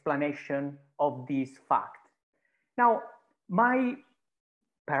explanation of this fact. Now, my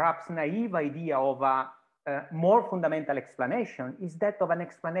perhaps naive idea of a more fundamental explanation is that of an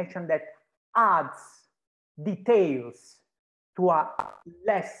explanation that adds details to a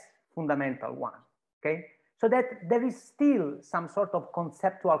less fundamental one, okay? So that there is still some sort of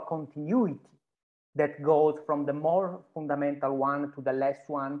conceptual continuity that goes from the more fundamental one to the less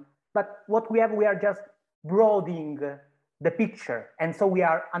one. But what we are just broadening the picture. And so we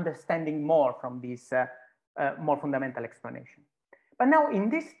are understanding more from this more fundamental explanation. But now in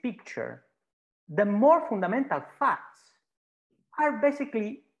this picture, the more fundamental facts are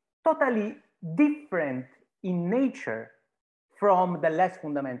basically totally different in nature from the less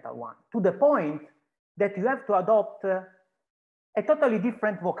fundamental one, to the point that you have to adopt a totally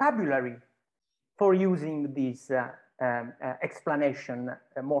different vocabulary for using this explanation,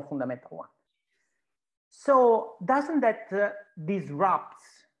 a more fundamental one. So doesn't that disrupt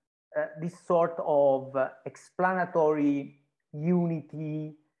this sort of explanatory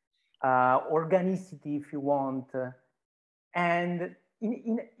unity, organicity, if you want, and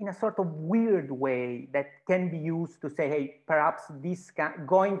in a sort of weird way that can be used to say, hey, perhaps this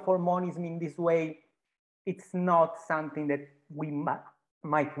going for monism in this way, it's not something that we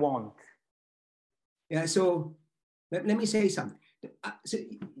might want. Yeah, so let me say something. So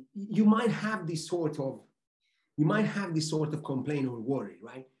you might have this sort of complaint or worry,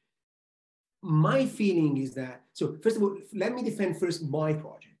 right? My feeling is that, so first of all, let me defend first my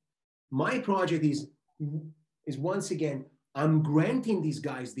project. My project is once again, I'm granting these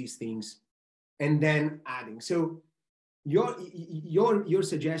guys these things and then adding. So your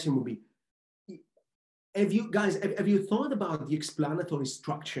suggestion would be, have you thought about the explanatory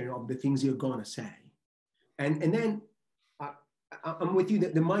structure of the things you're gonna say? And then I'm with you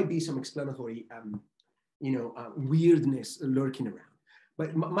that there might be some explanatory, weirdness lurking around.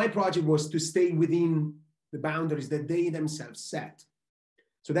 But my project was to stay within the boundaries that they themselves set.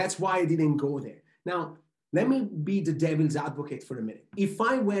 So that's why I didn't go there. Now, let me be the devil's advocate for a minute. If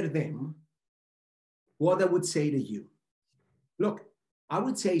I were them, what I would say to you, look, I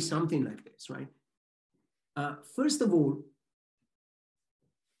would say something like this, right? First of all,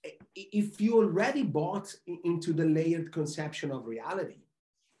 if you already bought into the layered conception of reality,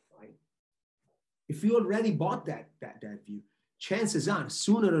 right? If you already bought that view, chances are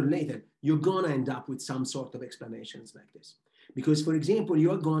sooner or later, you're gonna end up with some sort of explanations like this. Because for example,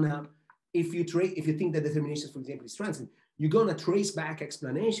 you're gonna, if you think that determination, for example, is transient, you're gonna trace back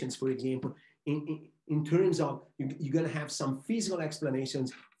explanations, for example, in terms of, you're gonna have some physical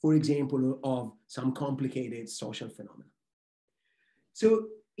explanations, for example, of some complicated social phenomena. So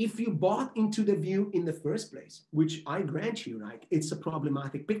if you bought into the view in the first place, which I grant you, right, it's a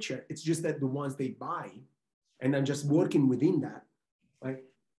problematic picture. It's just that the ones they buy, and I'm just working within that, right?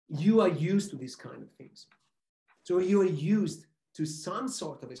 You are used to these kind of things. So you are used to some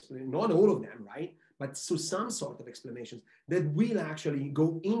sort of explanation, not all of them, right? But to some sort of explanations that will actually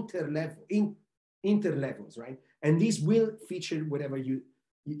go interlevels, right? And these will feature whatever you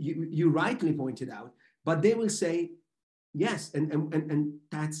rightly pointed out, but they will say, yes, and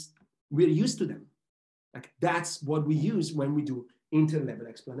that's, we're used to them. Like that's what we use when we do interlevel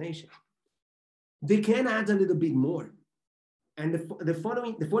explanation. They can add a little bit more. And the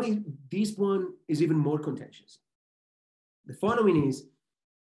following, this one is even more contentious. The following is,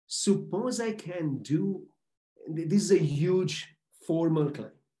 suppose I can do, this is a huge formal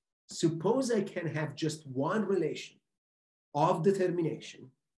claim. Suppose I can have just one relation of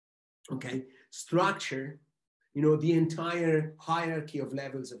determination, okay, structure, you know, the entire hierarchy of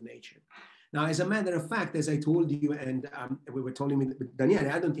levels of nature. Now, as a matter of fact, as I told you, and we were talking with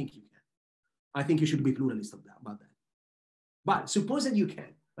Daniele, I don't think you can. I think you should be pluralist about that. But suppose that you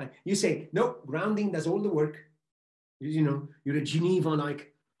can, right? You say, no, grounding does all the work. You know, you're a Geneva,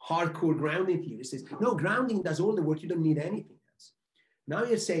 like hardcore grounding theory. It says, no, grounding does all the work. You don't need anything else. Now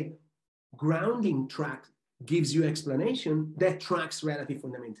you say, grounding track gives you explanation that tracks relative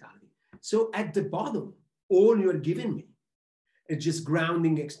fundamentality. So at the bottom, all you're giving me is just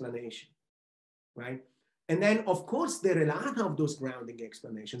grounding explanation, right? And then, of course, the relata of those grounding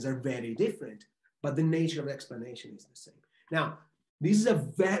explanations are very different, but the nature of the explanation is the same. Now, this is a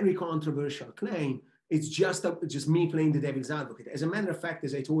very controversial claim. It's just me playing the devil's advocate. As a matter of fact,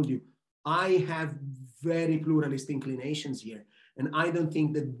 as I told you, I have very pluralist inclinations here, and I don't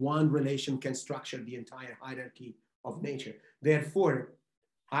think that one relation can structure the entire hierarchy of nature. Therefore,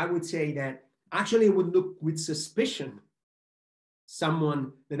 I would say that actually I would look with suspicion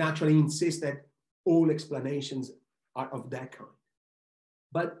someone that actually insists that all explanations are of that kind.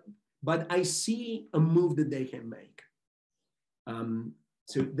 But I see a move that they can make.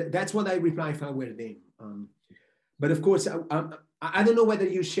 So that's what I reply if I were them. But of course, I don't know whether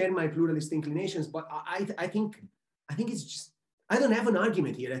you share my pluralist inclinations, but I think it's just, I don't have an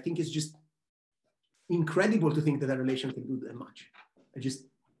argument here. I think it's just incredible to think that a relation can do that much. I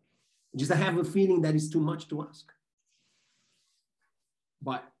have a feeling that it's too much to ask.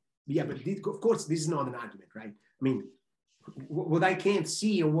 But yeah, but of course, this is not an argument, right? I mean, what I can't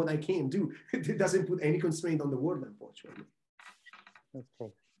see or what I can't do, it doesn't put any constraint on the world, unfortunately.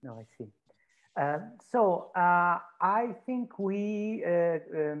 Okay, no, I see. I think we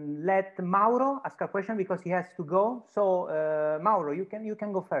let Mauro ask a question because he has to go. So Mauro, you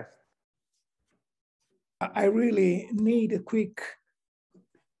can go first. I really need a quick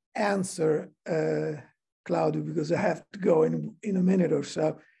answer, Claudio, because I have to go in a minute or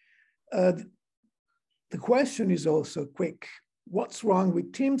so. The question is also quick. What's wrong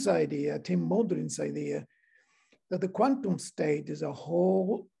with Tim's idea, Tim Modlin's idea, that the quantum state is a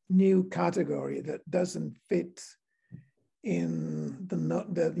whole new category that doesn't fit in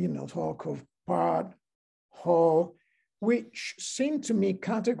the talk of part, whole, which seem to me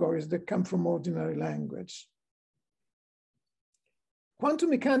categories that come from ordinary language. Quantum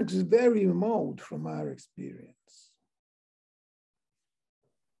mechanics is very remote from our experience.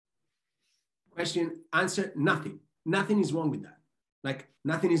 Question, answer, nothing. Nothing is wrong with that. Like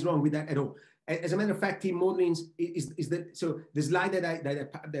nothing is wrong with that at all. As a matter of fact, Tim Modlin's is that, so the slide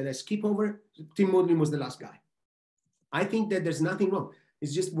that I skip over, Tim Modlin was the last guy. I think that there's nothing wrong.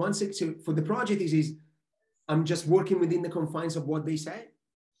 It's just one section for the project is I'm just working within the confines of what they say.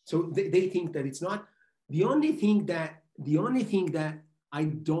 So they think that it's not. The only thing that I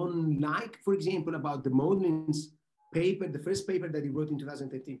don't like, for example, about the Modlin's paper, the first paper that he wrote in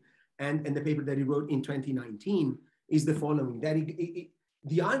 2013 and the paper that he wrote in 2019 is the following, that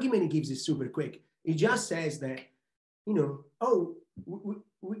the argument he gives is super quick. He just says that, you know, oh,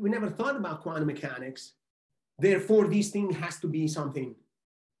 we never thought about quantum mechanics. Therefore, this thing has to be something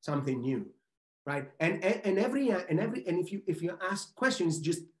new, right? And if you ask questions,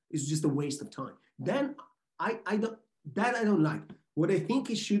 it's just a waste of time. Then I don't like. What I think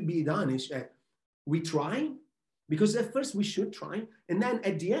it should be done is that we try, because at first we should try, and then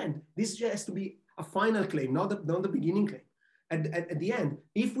at the end, this just has to be a final claim, not the beginning claim. At the end,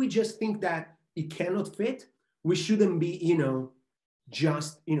 if we just think that it cannot fit, we shouldn't be, you know,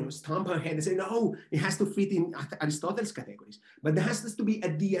 just, you know, stomp our head and say, no, it has to fit in Aristotle's categories. But that has to be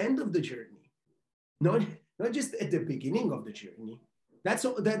at the end of the journey, not just at the beginning of the journey. That's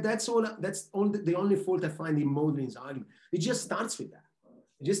the only fault I find in Modlin's argument. It just starts with that.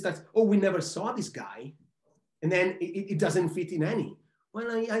 It just starts, oh, we never saw this guy. And then it doesn't fit in any. Well,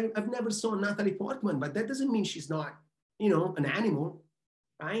 I've never saw Natalie Portman, but that doesn't mean she's not, you know, an animal,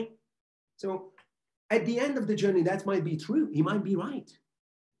 right? So at the end of the journey, that might be true. He might be right.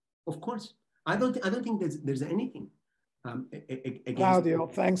 Of course. I don't think there's anything against Claudio,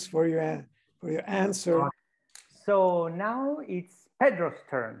 thanks for your answer. So now it's Pedro's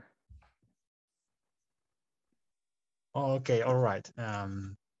turn. Okay, all right.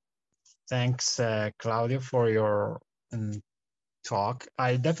 Thanks, Claudio, for your talk.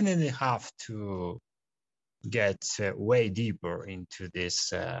 I definitely have to get way deeper into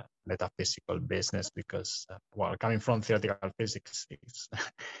this metaphysical business because, well, coming from theoretical physics,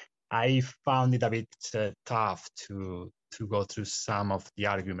 I found it a bit tough to go through some of the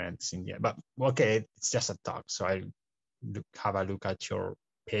arguments in the end. But okay, it's just a talk, so I'll have a look at your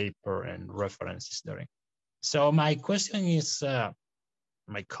paper and references during. So my question is,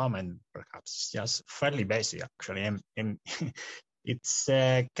 my comment perhaps is just fairly basic actually, and it's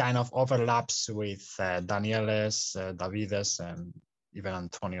kind of overlaps with Daniele's, Davide's, and even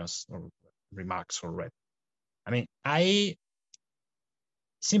Antonio's remarks already. I mean, I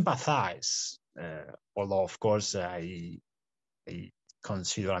sympathize, although of course I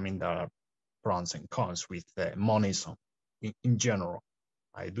consider, I mean, there are pros and cons with monism in general.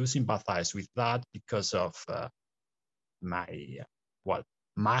 I do sympathize with that because of my, well,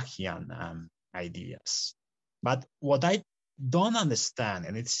 Machian ideas. But what I don't understand,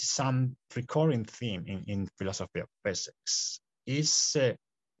 and it's some recurring theme in philosophy of physics, is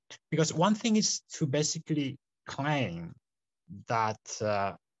because one thing is to basically claim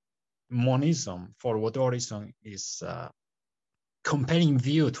that monism, for whatever reason, is a compelling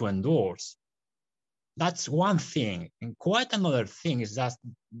view to endorse. That's one thing. And quite another thing is that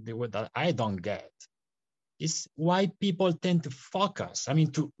the word that I don't get is why people tend to focus, I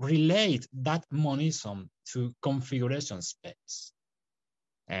mean, to relate that monism to configuration space.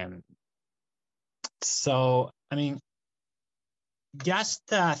 And so, I mean, just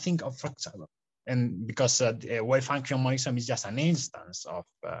think of, for example, and because Wavefunction Monism is just an instance of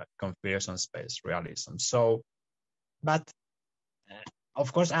configuration space realism. So, but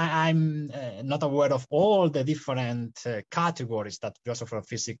of course, I'm not aware of all the different categories that philosophers of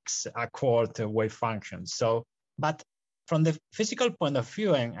physics accord to wave functions. So, but from the physical point of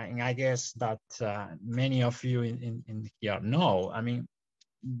view, and I guess that many of you in here know, I mean,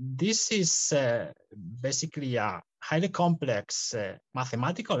 this is basically a highly complex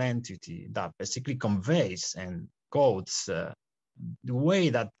mathematical entity that basically conveys and codes the way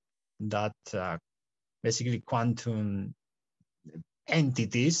that basically quantum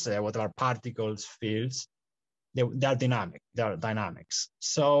entities, whatever particles, fields, they are dynamic. They are dynamics.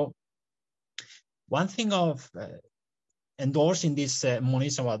 So one thing of endorsing this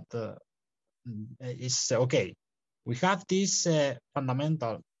monism is okay. We have this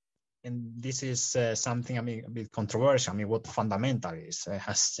fundamental, and this is something, I mean, a bit controversial. I mean, what fundamental is,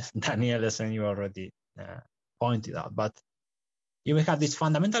 as Daniele and you already pointed out. But you will have this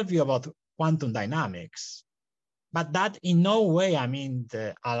fundamental view about quantum dynamics, but that in no way, I mean,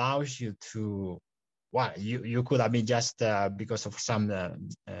 allows you to, well, you could, I mean, just because of some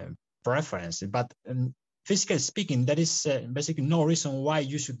preference, but physically speaking, there is basically no reason why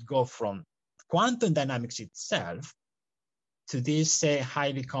you should go from quantum dynamics itself to this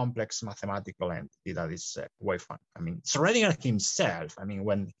highly complex mathematical entity that is wavefunction. I mean, Schrödinger himself, I mean,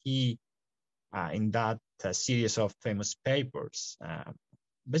 when he, in that series of famous papers,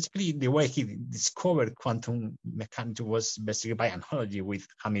 basically the way he discovered quantum mechanics was basically by analogy with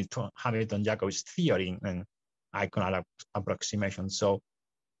Hamilton-Jacobs theory and icon approximation. So,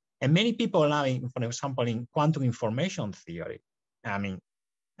 and many people now, for example, in quantum information theory, I mean,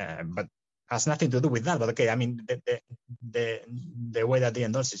 but has nothing to do with that. But okay, I mean, the way that they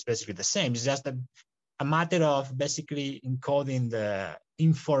endorse is basically the same. It's just a matter of basically encoding the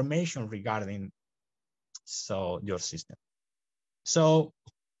information regarding your system. So,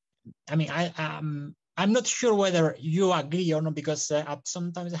 I mean, I'm not sure whether you agree or not, because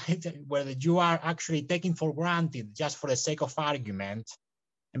sometimes whether you are actually taking for granted just for the sake of argument,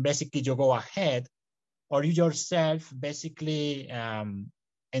 and basically you go ahead, or you yourself basically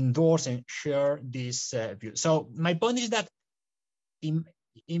endorse and share this view. So my point is that in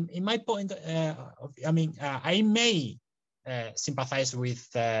my point, I mean, I may sympathize with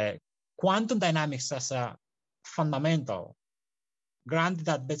quantum dynamics as a fundamental. Granted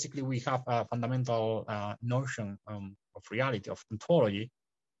that basically we have a fundamental notion of reality, of ontology,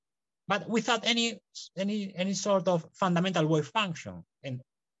 but without any sort of fundamental wave function. And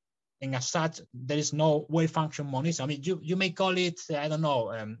as such, there is no wave function monism. I mean, you may call it, I don't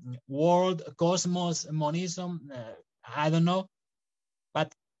know, world, cosmos, monism, I don't know.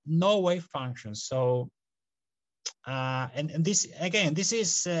 but no wave function. So, and this, again, this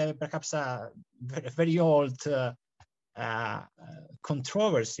is perhaps a very old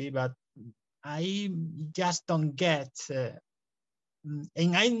controversy, but I just don't get,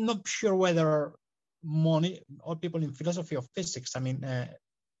 and I'm not sure whether all people in philosophy of physics, I mean,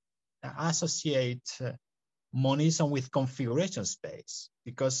 associate monism with configuration space,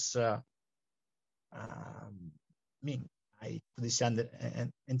 because I mean, I could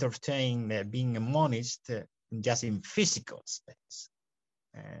entertain being a monist just in physical space.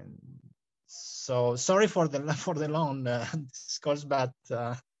 And so, sorry for the long discourse, but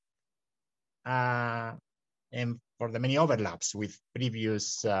and for the many overlaps with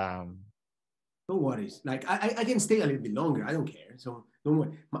previous. No worries. Like I can stay a little bit longer. I don't care. So don't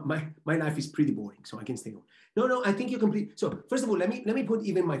worry. My life is pretty boring, so I can stay on. No. I think you're complete. So first of all, let me put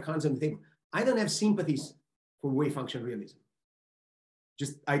even my cards on the table. I don't have sympathies for wave function realism.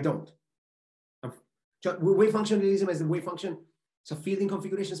 Just I don't. Wave function realism as the wave function. It's a field in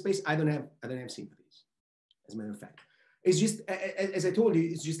configuration space. I don't have sympathies. As a matter of fact, it's just as I told you.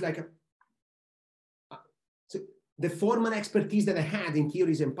 It's just like so the formal expertise that I had in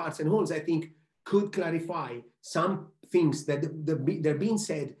theories and parts and wholes, I think, could clarify some things that they're being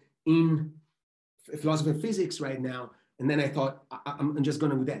said in philosophy of physics right now. And then I thought, I'm just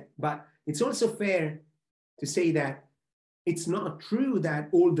going to do that. But it's also fair to say that it's not true that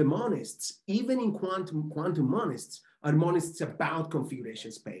all the monists, even in quantum monists, are monists about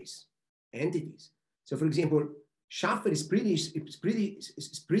configuration space entities. So for example, Schaffer is pretty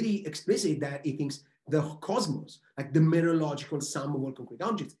explicit that he thinks the cosmos, like the mereological sum of all concrete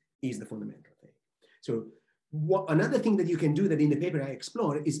objects, is the fundamental thing. So another thing that you can do that in the paper I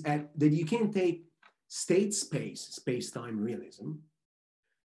explore is that you can take state space-time realism,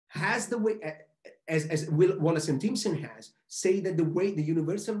 has the way, as Wallace and Timpson has, say that the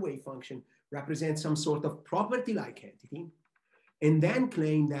universal wave function represents some sort of property-like entity, and then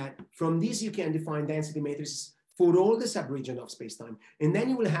claim that from this you can define density matrices for all the subregion of space-time, and then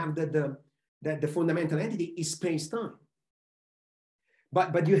you will have that the fundamental entity is space-time.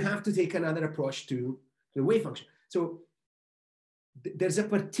 But you have to take another approach to the wave function. So there's a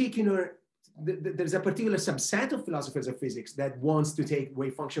particular subset of philosophers of physics that wants to take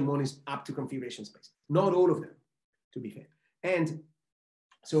wave function monism up to configuration space. Not all of them, to be fair. And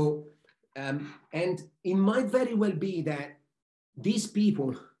so, and it might very well be that these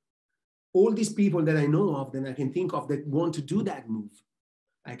people, all these people that I know of, that I can think of, that want to do that move,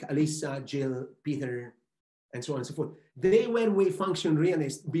 like Alyssa, Jill, Peter, and so on and so forth, they were wave function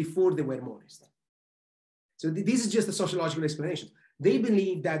realists before they were monists. So this is just a sociological explanation. They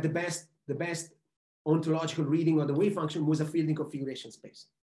believe that the best ontological reading of the wave function was a field in configuration space,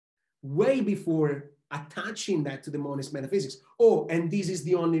 way before attaching that to the monist metaphysics. Oh, and this is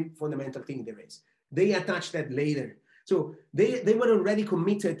the only fundamental thing there is. They attached that later. So they were already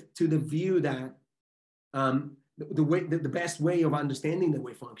committed to the view that the best way of understanding the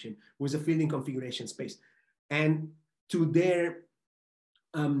wave function was a field in configuration space. And to their,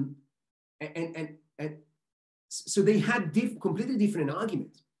 so they had completely different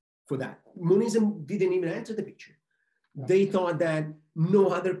arguments for that. Monism didn't even enter the picture. They thought that no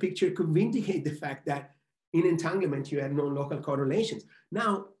other picture could vindicate the fact that in entanglement you had non-local correlations.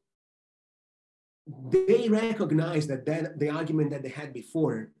 Now, they recognize that the argument that they had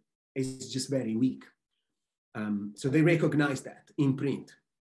before is just very weak. So they recognize that in print.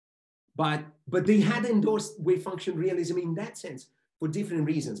 But they had endorsed wave function realism in that sense for different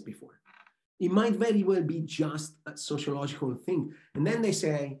reasons before. It might very well be just a sociological thing. And then they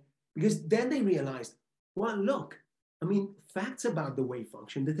say, because then they realized, well, look, I mean, facts about the wave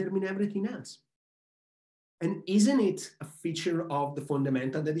function determine everything else. And isn't it a feature of the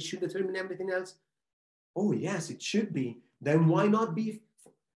fundamental that it should determine everything else? Oh, yes, it should be. Then why not be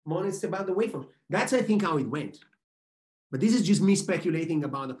monist about the wave function? That's, I think, how it went. But this is just me speculating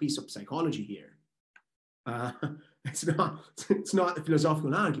about a piece of psychology here. It's not a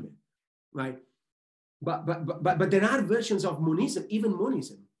philosophical argument, right? But there are versions of monism, even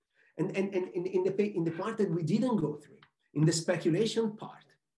monism. And in the part that we didn't go through, in the speculation part,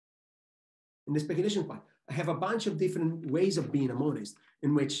 I have a bunch of different ways of being a monist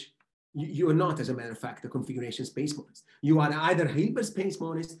in which you are not, as a matter of fact, a configuration space monist. You are either a Hilbert space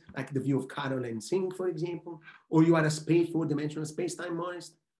monist, like the view of Carroll and Singh, for example, or you are a four-dimensional space-time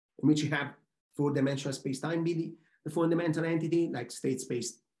monist, in which you have four-dimensional space-time be the fundamental entity, like state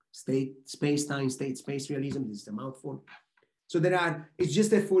space-time, state space realism. This is a mouthful. So it's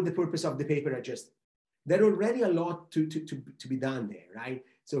just that for the purpose of the paper, there are already a lot to be done there, right?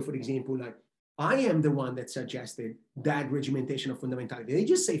 So for example, like I am the one that suggested that regimentation of fundamentality. They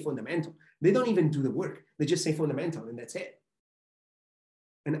just say fundamental. They don't even do the work. They just say fundamental and that's it.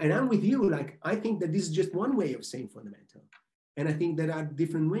 And I'm with you, like, I think that this is just one way of saying fundamental. And I think there are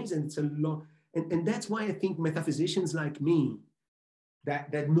different ways, and it's a lot. And that's why I think metaphysicians like me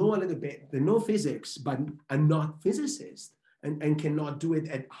that know a little bit, they know physics, but are not physicists and cannot do it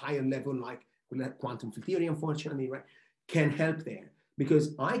at higher level like quantum field theory, unfortunately, right, can help there.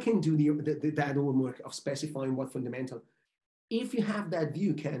 Because I can do that homework of specifying what fundamental, if you have that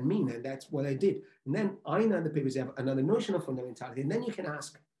view, can mean, and that's what I did. And then I, in other papers, have another notion of fundamentality, and then you can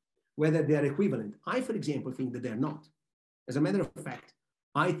ask whether they're equivalent. I, for example, think that they're not. As a matter of fact,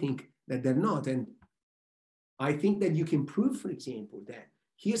 I think that they're not. And I think that you can prove, for example, that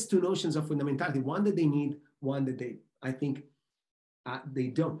here's two notions of fundamentality, one that they need, one that I think they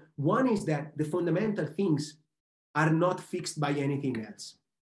don't. One is that the fundamental things are not fixed by anything else.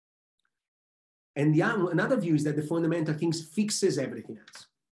 And another view is that the fundamental things fixes everything else.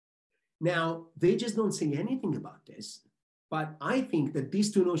 Now, they just don't say anything about this, but I think that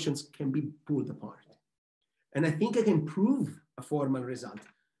these two notions can be pulled apart. And I think I can prove a formal result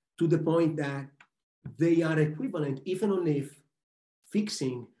to the point that they are equivalent, if and only if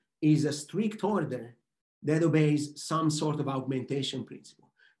fixing is a strict order that obeys some sort of augmentation principle.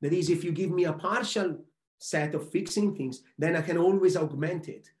 That is, if you give me a partial set of fixing things, then I can always augment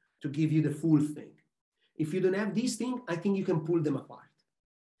it to give you the full thing. If you don't have these things, I think you can pull them apart.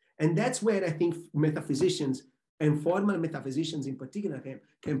 And that's where I think metaphysicians and formal metaphysicians in particular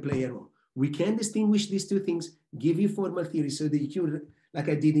can play a role. We can distinguish these two things, give you formal theory so that you can, like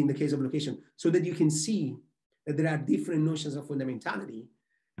I did in the case of location, so that you can see that there are different notions of fundamentality,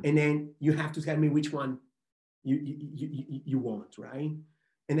 and then you have to tell me which one you want, right?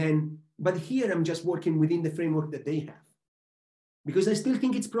 And then, but here I'm just working within the framework that they have, because I still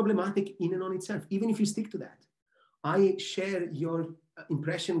think it's problematic in and on itself, even if you stick to that. I share your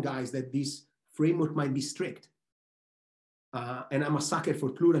impression, guys, that this framework might be strict. And I'm a sucker for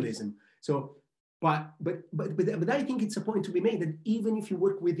pluralism. So, but I think it's a point to be made that even if you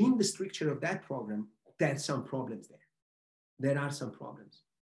work within the stricture of that program, there's some problems there. There are some problems.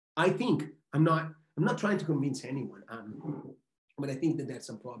 I think, I'm not trying to convince anyone, but I think that there's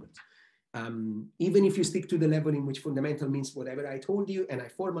some problems. Even if you stick to the level in which fundamental means whatever I told you and I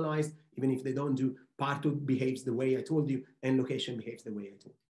formalized, even if they don't do, Partout behaves the way I told you and location behaves the way I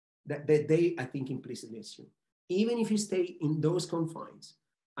told you. That they, I think, implicitly assume. Even if you stay in those confines,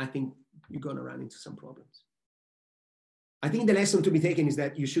 I think you're gonna run into some problems. I think the lesson to be taken is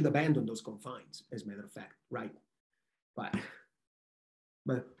that you should abandon those confines, as a matter of fact, right? But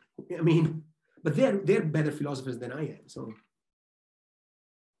I mean, but they're better philosophers than I am, so.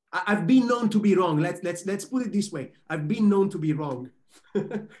 I've been known to be wrong. Let's put it this way. I've been known to be wrong.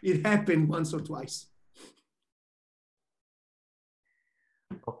 It happened once or twice.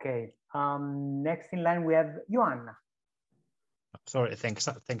 Okay. Next in line we have Joanna. Sorry. Thanks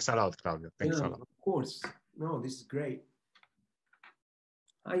a lot, Claudio. Thanks a lot. Of course. No, this is great.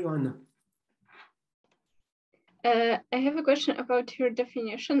 Hi, Joanna. I have a question about your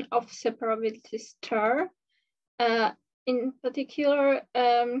definition of separability star. In particular,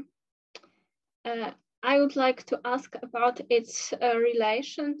 I would like to ask about its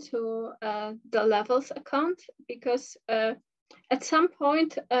relation to the levels account, because at some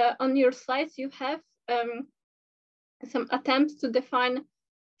point on your slides, you have some attempts to define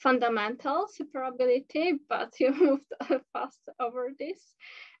fundamental separability, but you moved fast over this.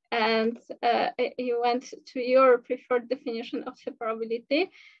 And you went to your preferred definition of separability,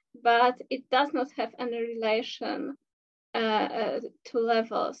 but it does not have any relation to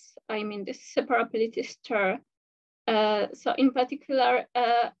levels. I mean, this separability star. So in particular,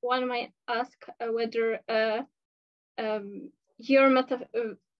 one might ask whether your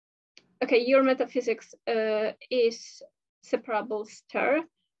metaphysics is separable star,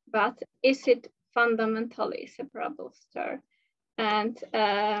 but is it fundamentally separable star? And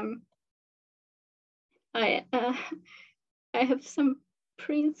I have some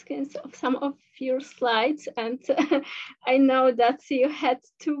print screens of some of your slides, and I know that you had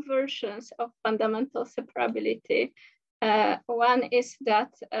two versions of fundamental separability. One is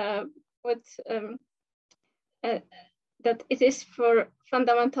that that it is for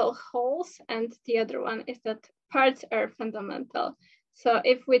fundamental wholes, and the other one is that parts are fundamental. So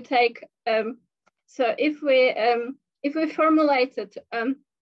if we take, if we formulated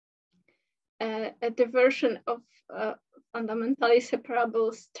the version of fundamentally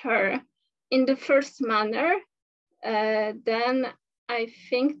separable star in the first manner, then I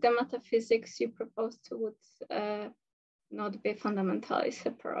think the metaphysics you proposed would not be fundamentally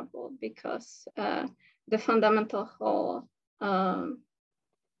separable, because the fundamental whole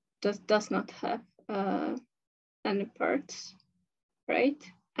does not have any parts, right?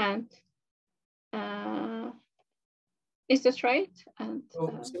 And is that right? And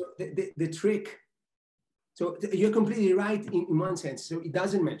so the trick, so you're completely right in one sense. So it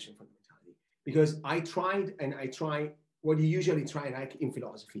doesn't mention fundamentality, because I tried, and I try what you usually try, like in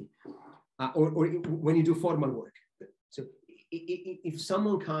philosophy, or when you do formal work. So if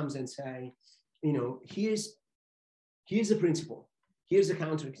someone comes and say, you know, here's a principle, here's a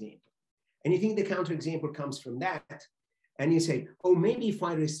counterexample, and you think the counterexample comes from that, and you say, oh, maybe if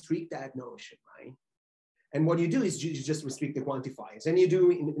I restrict that notion, right? And what you do is you just restrict the quantifiers, and you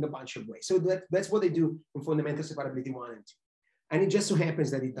do in a bunch of ways. So that's what they do in fundamental separability 1 and 2. And it just so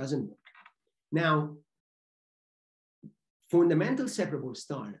happens that it doesn't work. Now, fundamental separable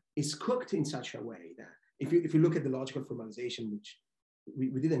star is cooked in such a way that if you look at the logical formalization, which we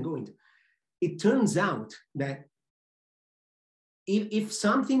didn't go into, it turns out that if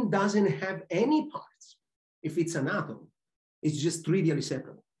something doesn't have any parts, if it's an atom, it's just trivially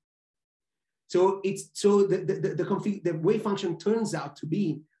separable. So the wave function turns out to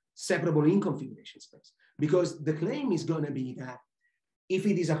be separable in configuration space, because the claim is going to be that if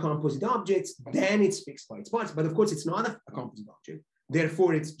it is a composite object, then it's fixed by its parts. But of course, it's not a composite object.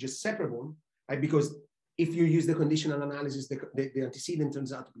 Therefore, it's just separable, right? Because if you use the conditional analysis, the antecedent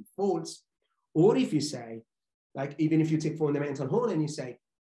turns out to be false. Or if you say, like, even if you take fundamental whole and you say,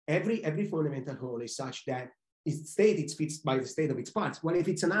 every fundamental whole is such that its state is fixed by the state of its parts. Well, if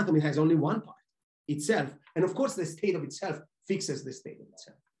it's an atom, it has only one part, itself. And of course, the state of itself fixes the state of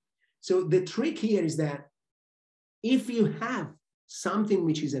itself. So the trick here is that if you have something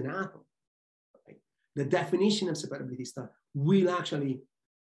which is an atom, right, the definition of separability star will actually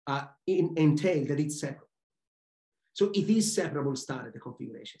entail that it's separable. So it is separable star at the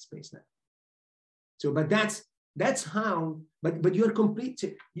configuration space now. So, but that's how, but you're complete,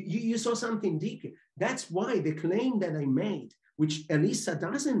 you saw something deep here. That's why the claim that I made, which Elisa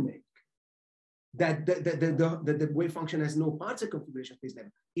doesn't make, that the wave function has no parts at configuration space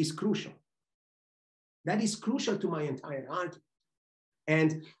level, is crucial. That is crucial to my entire argument.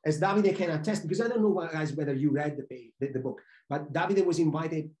 And as Davide can attest, because I don't know, guys, whether you read the book, but Davide was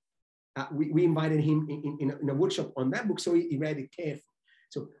invited, we invited him in a workshop on that book, so he read it carefully.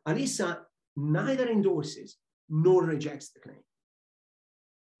 So Elisa neither endorses nor rejects the claim.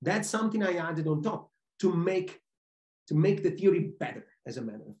 That's something I added on top to make the theory better, as a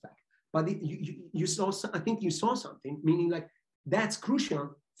matter of fact. But you saw, I think you saw something, meaning like that's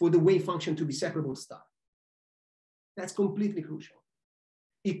crucial for the wave function to be separable star. That's completely crucial.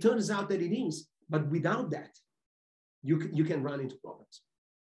 It turns out that it is, but without that, you can run into problems.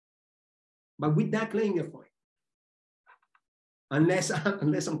 But with that claim, you're fine. Unless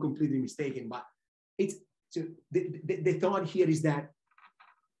I'm completely mistaken, but it's, so the thought here is that,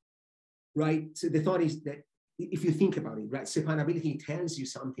 right? So the thought is that if you think about it, right, separability tells you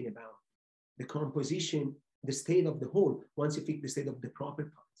something about the composition, the state of the whole, once you fix the state of the proper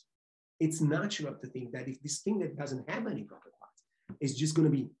parts. It's natural to think that if this thing that doesn't have any proper parts is just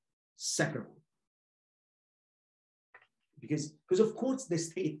going to be separable. Because of course the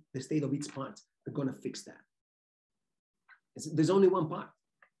state of its parts are going to fix that. There's only one part,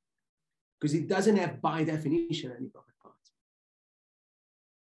 because it doesn't have by definition any proper parts.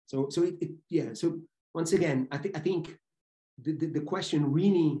 So So once again, I think the question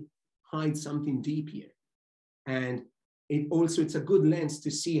really hides something deep here, and it's a good lens to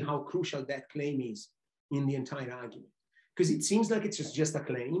see how crucial that claim is in the entire argument, because it seems like it's just a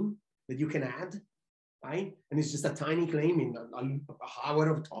claim that you can add, right? And it's just a tiny claim in an hour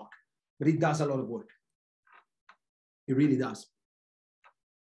of talk, but it does a lot of work. It really does.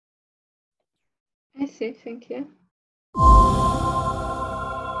 I see, thank you.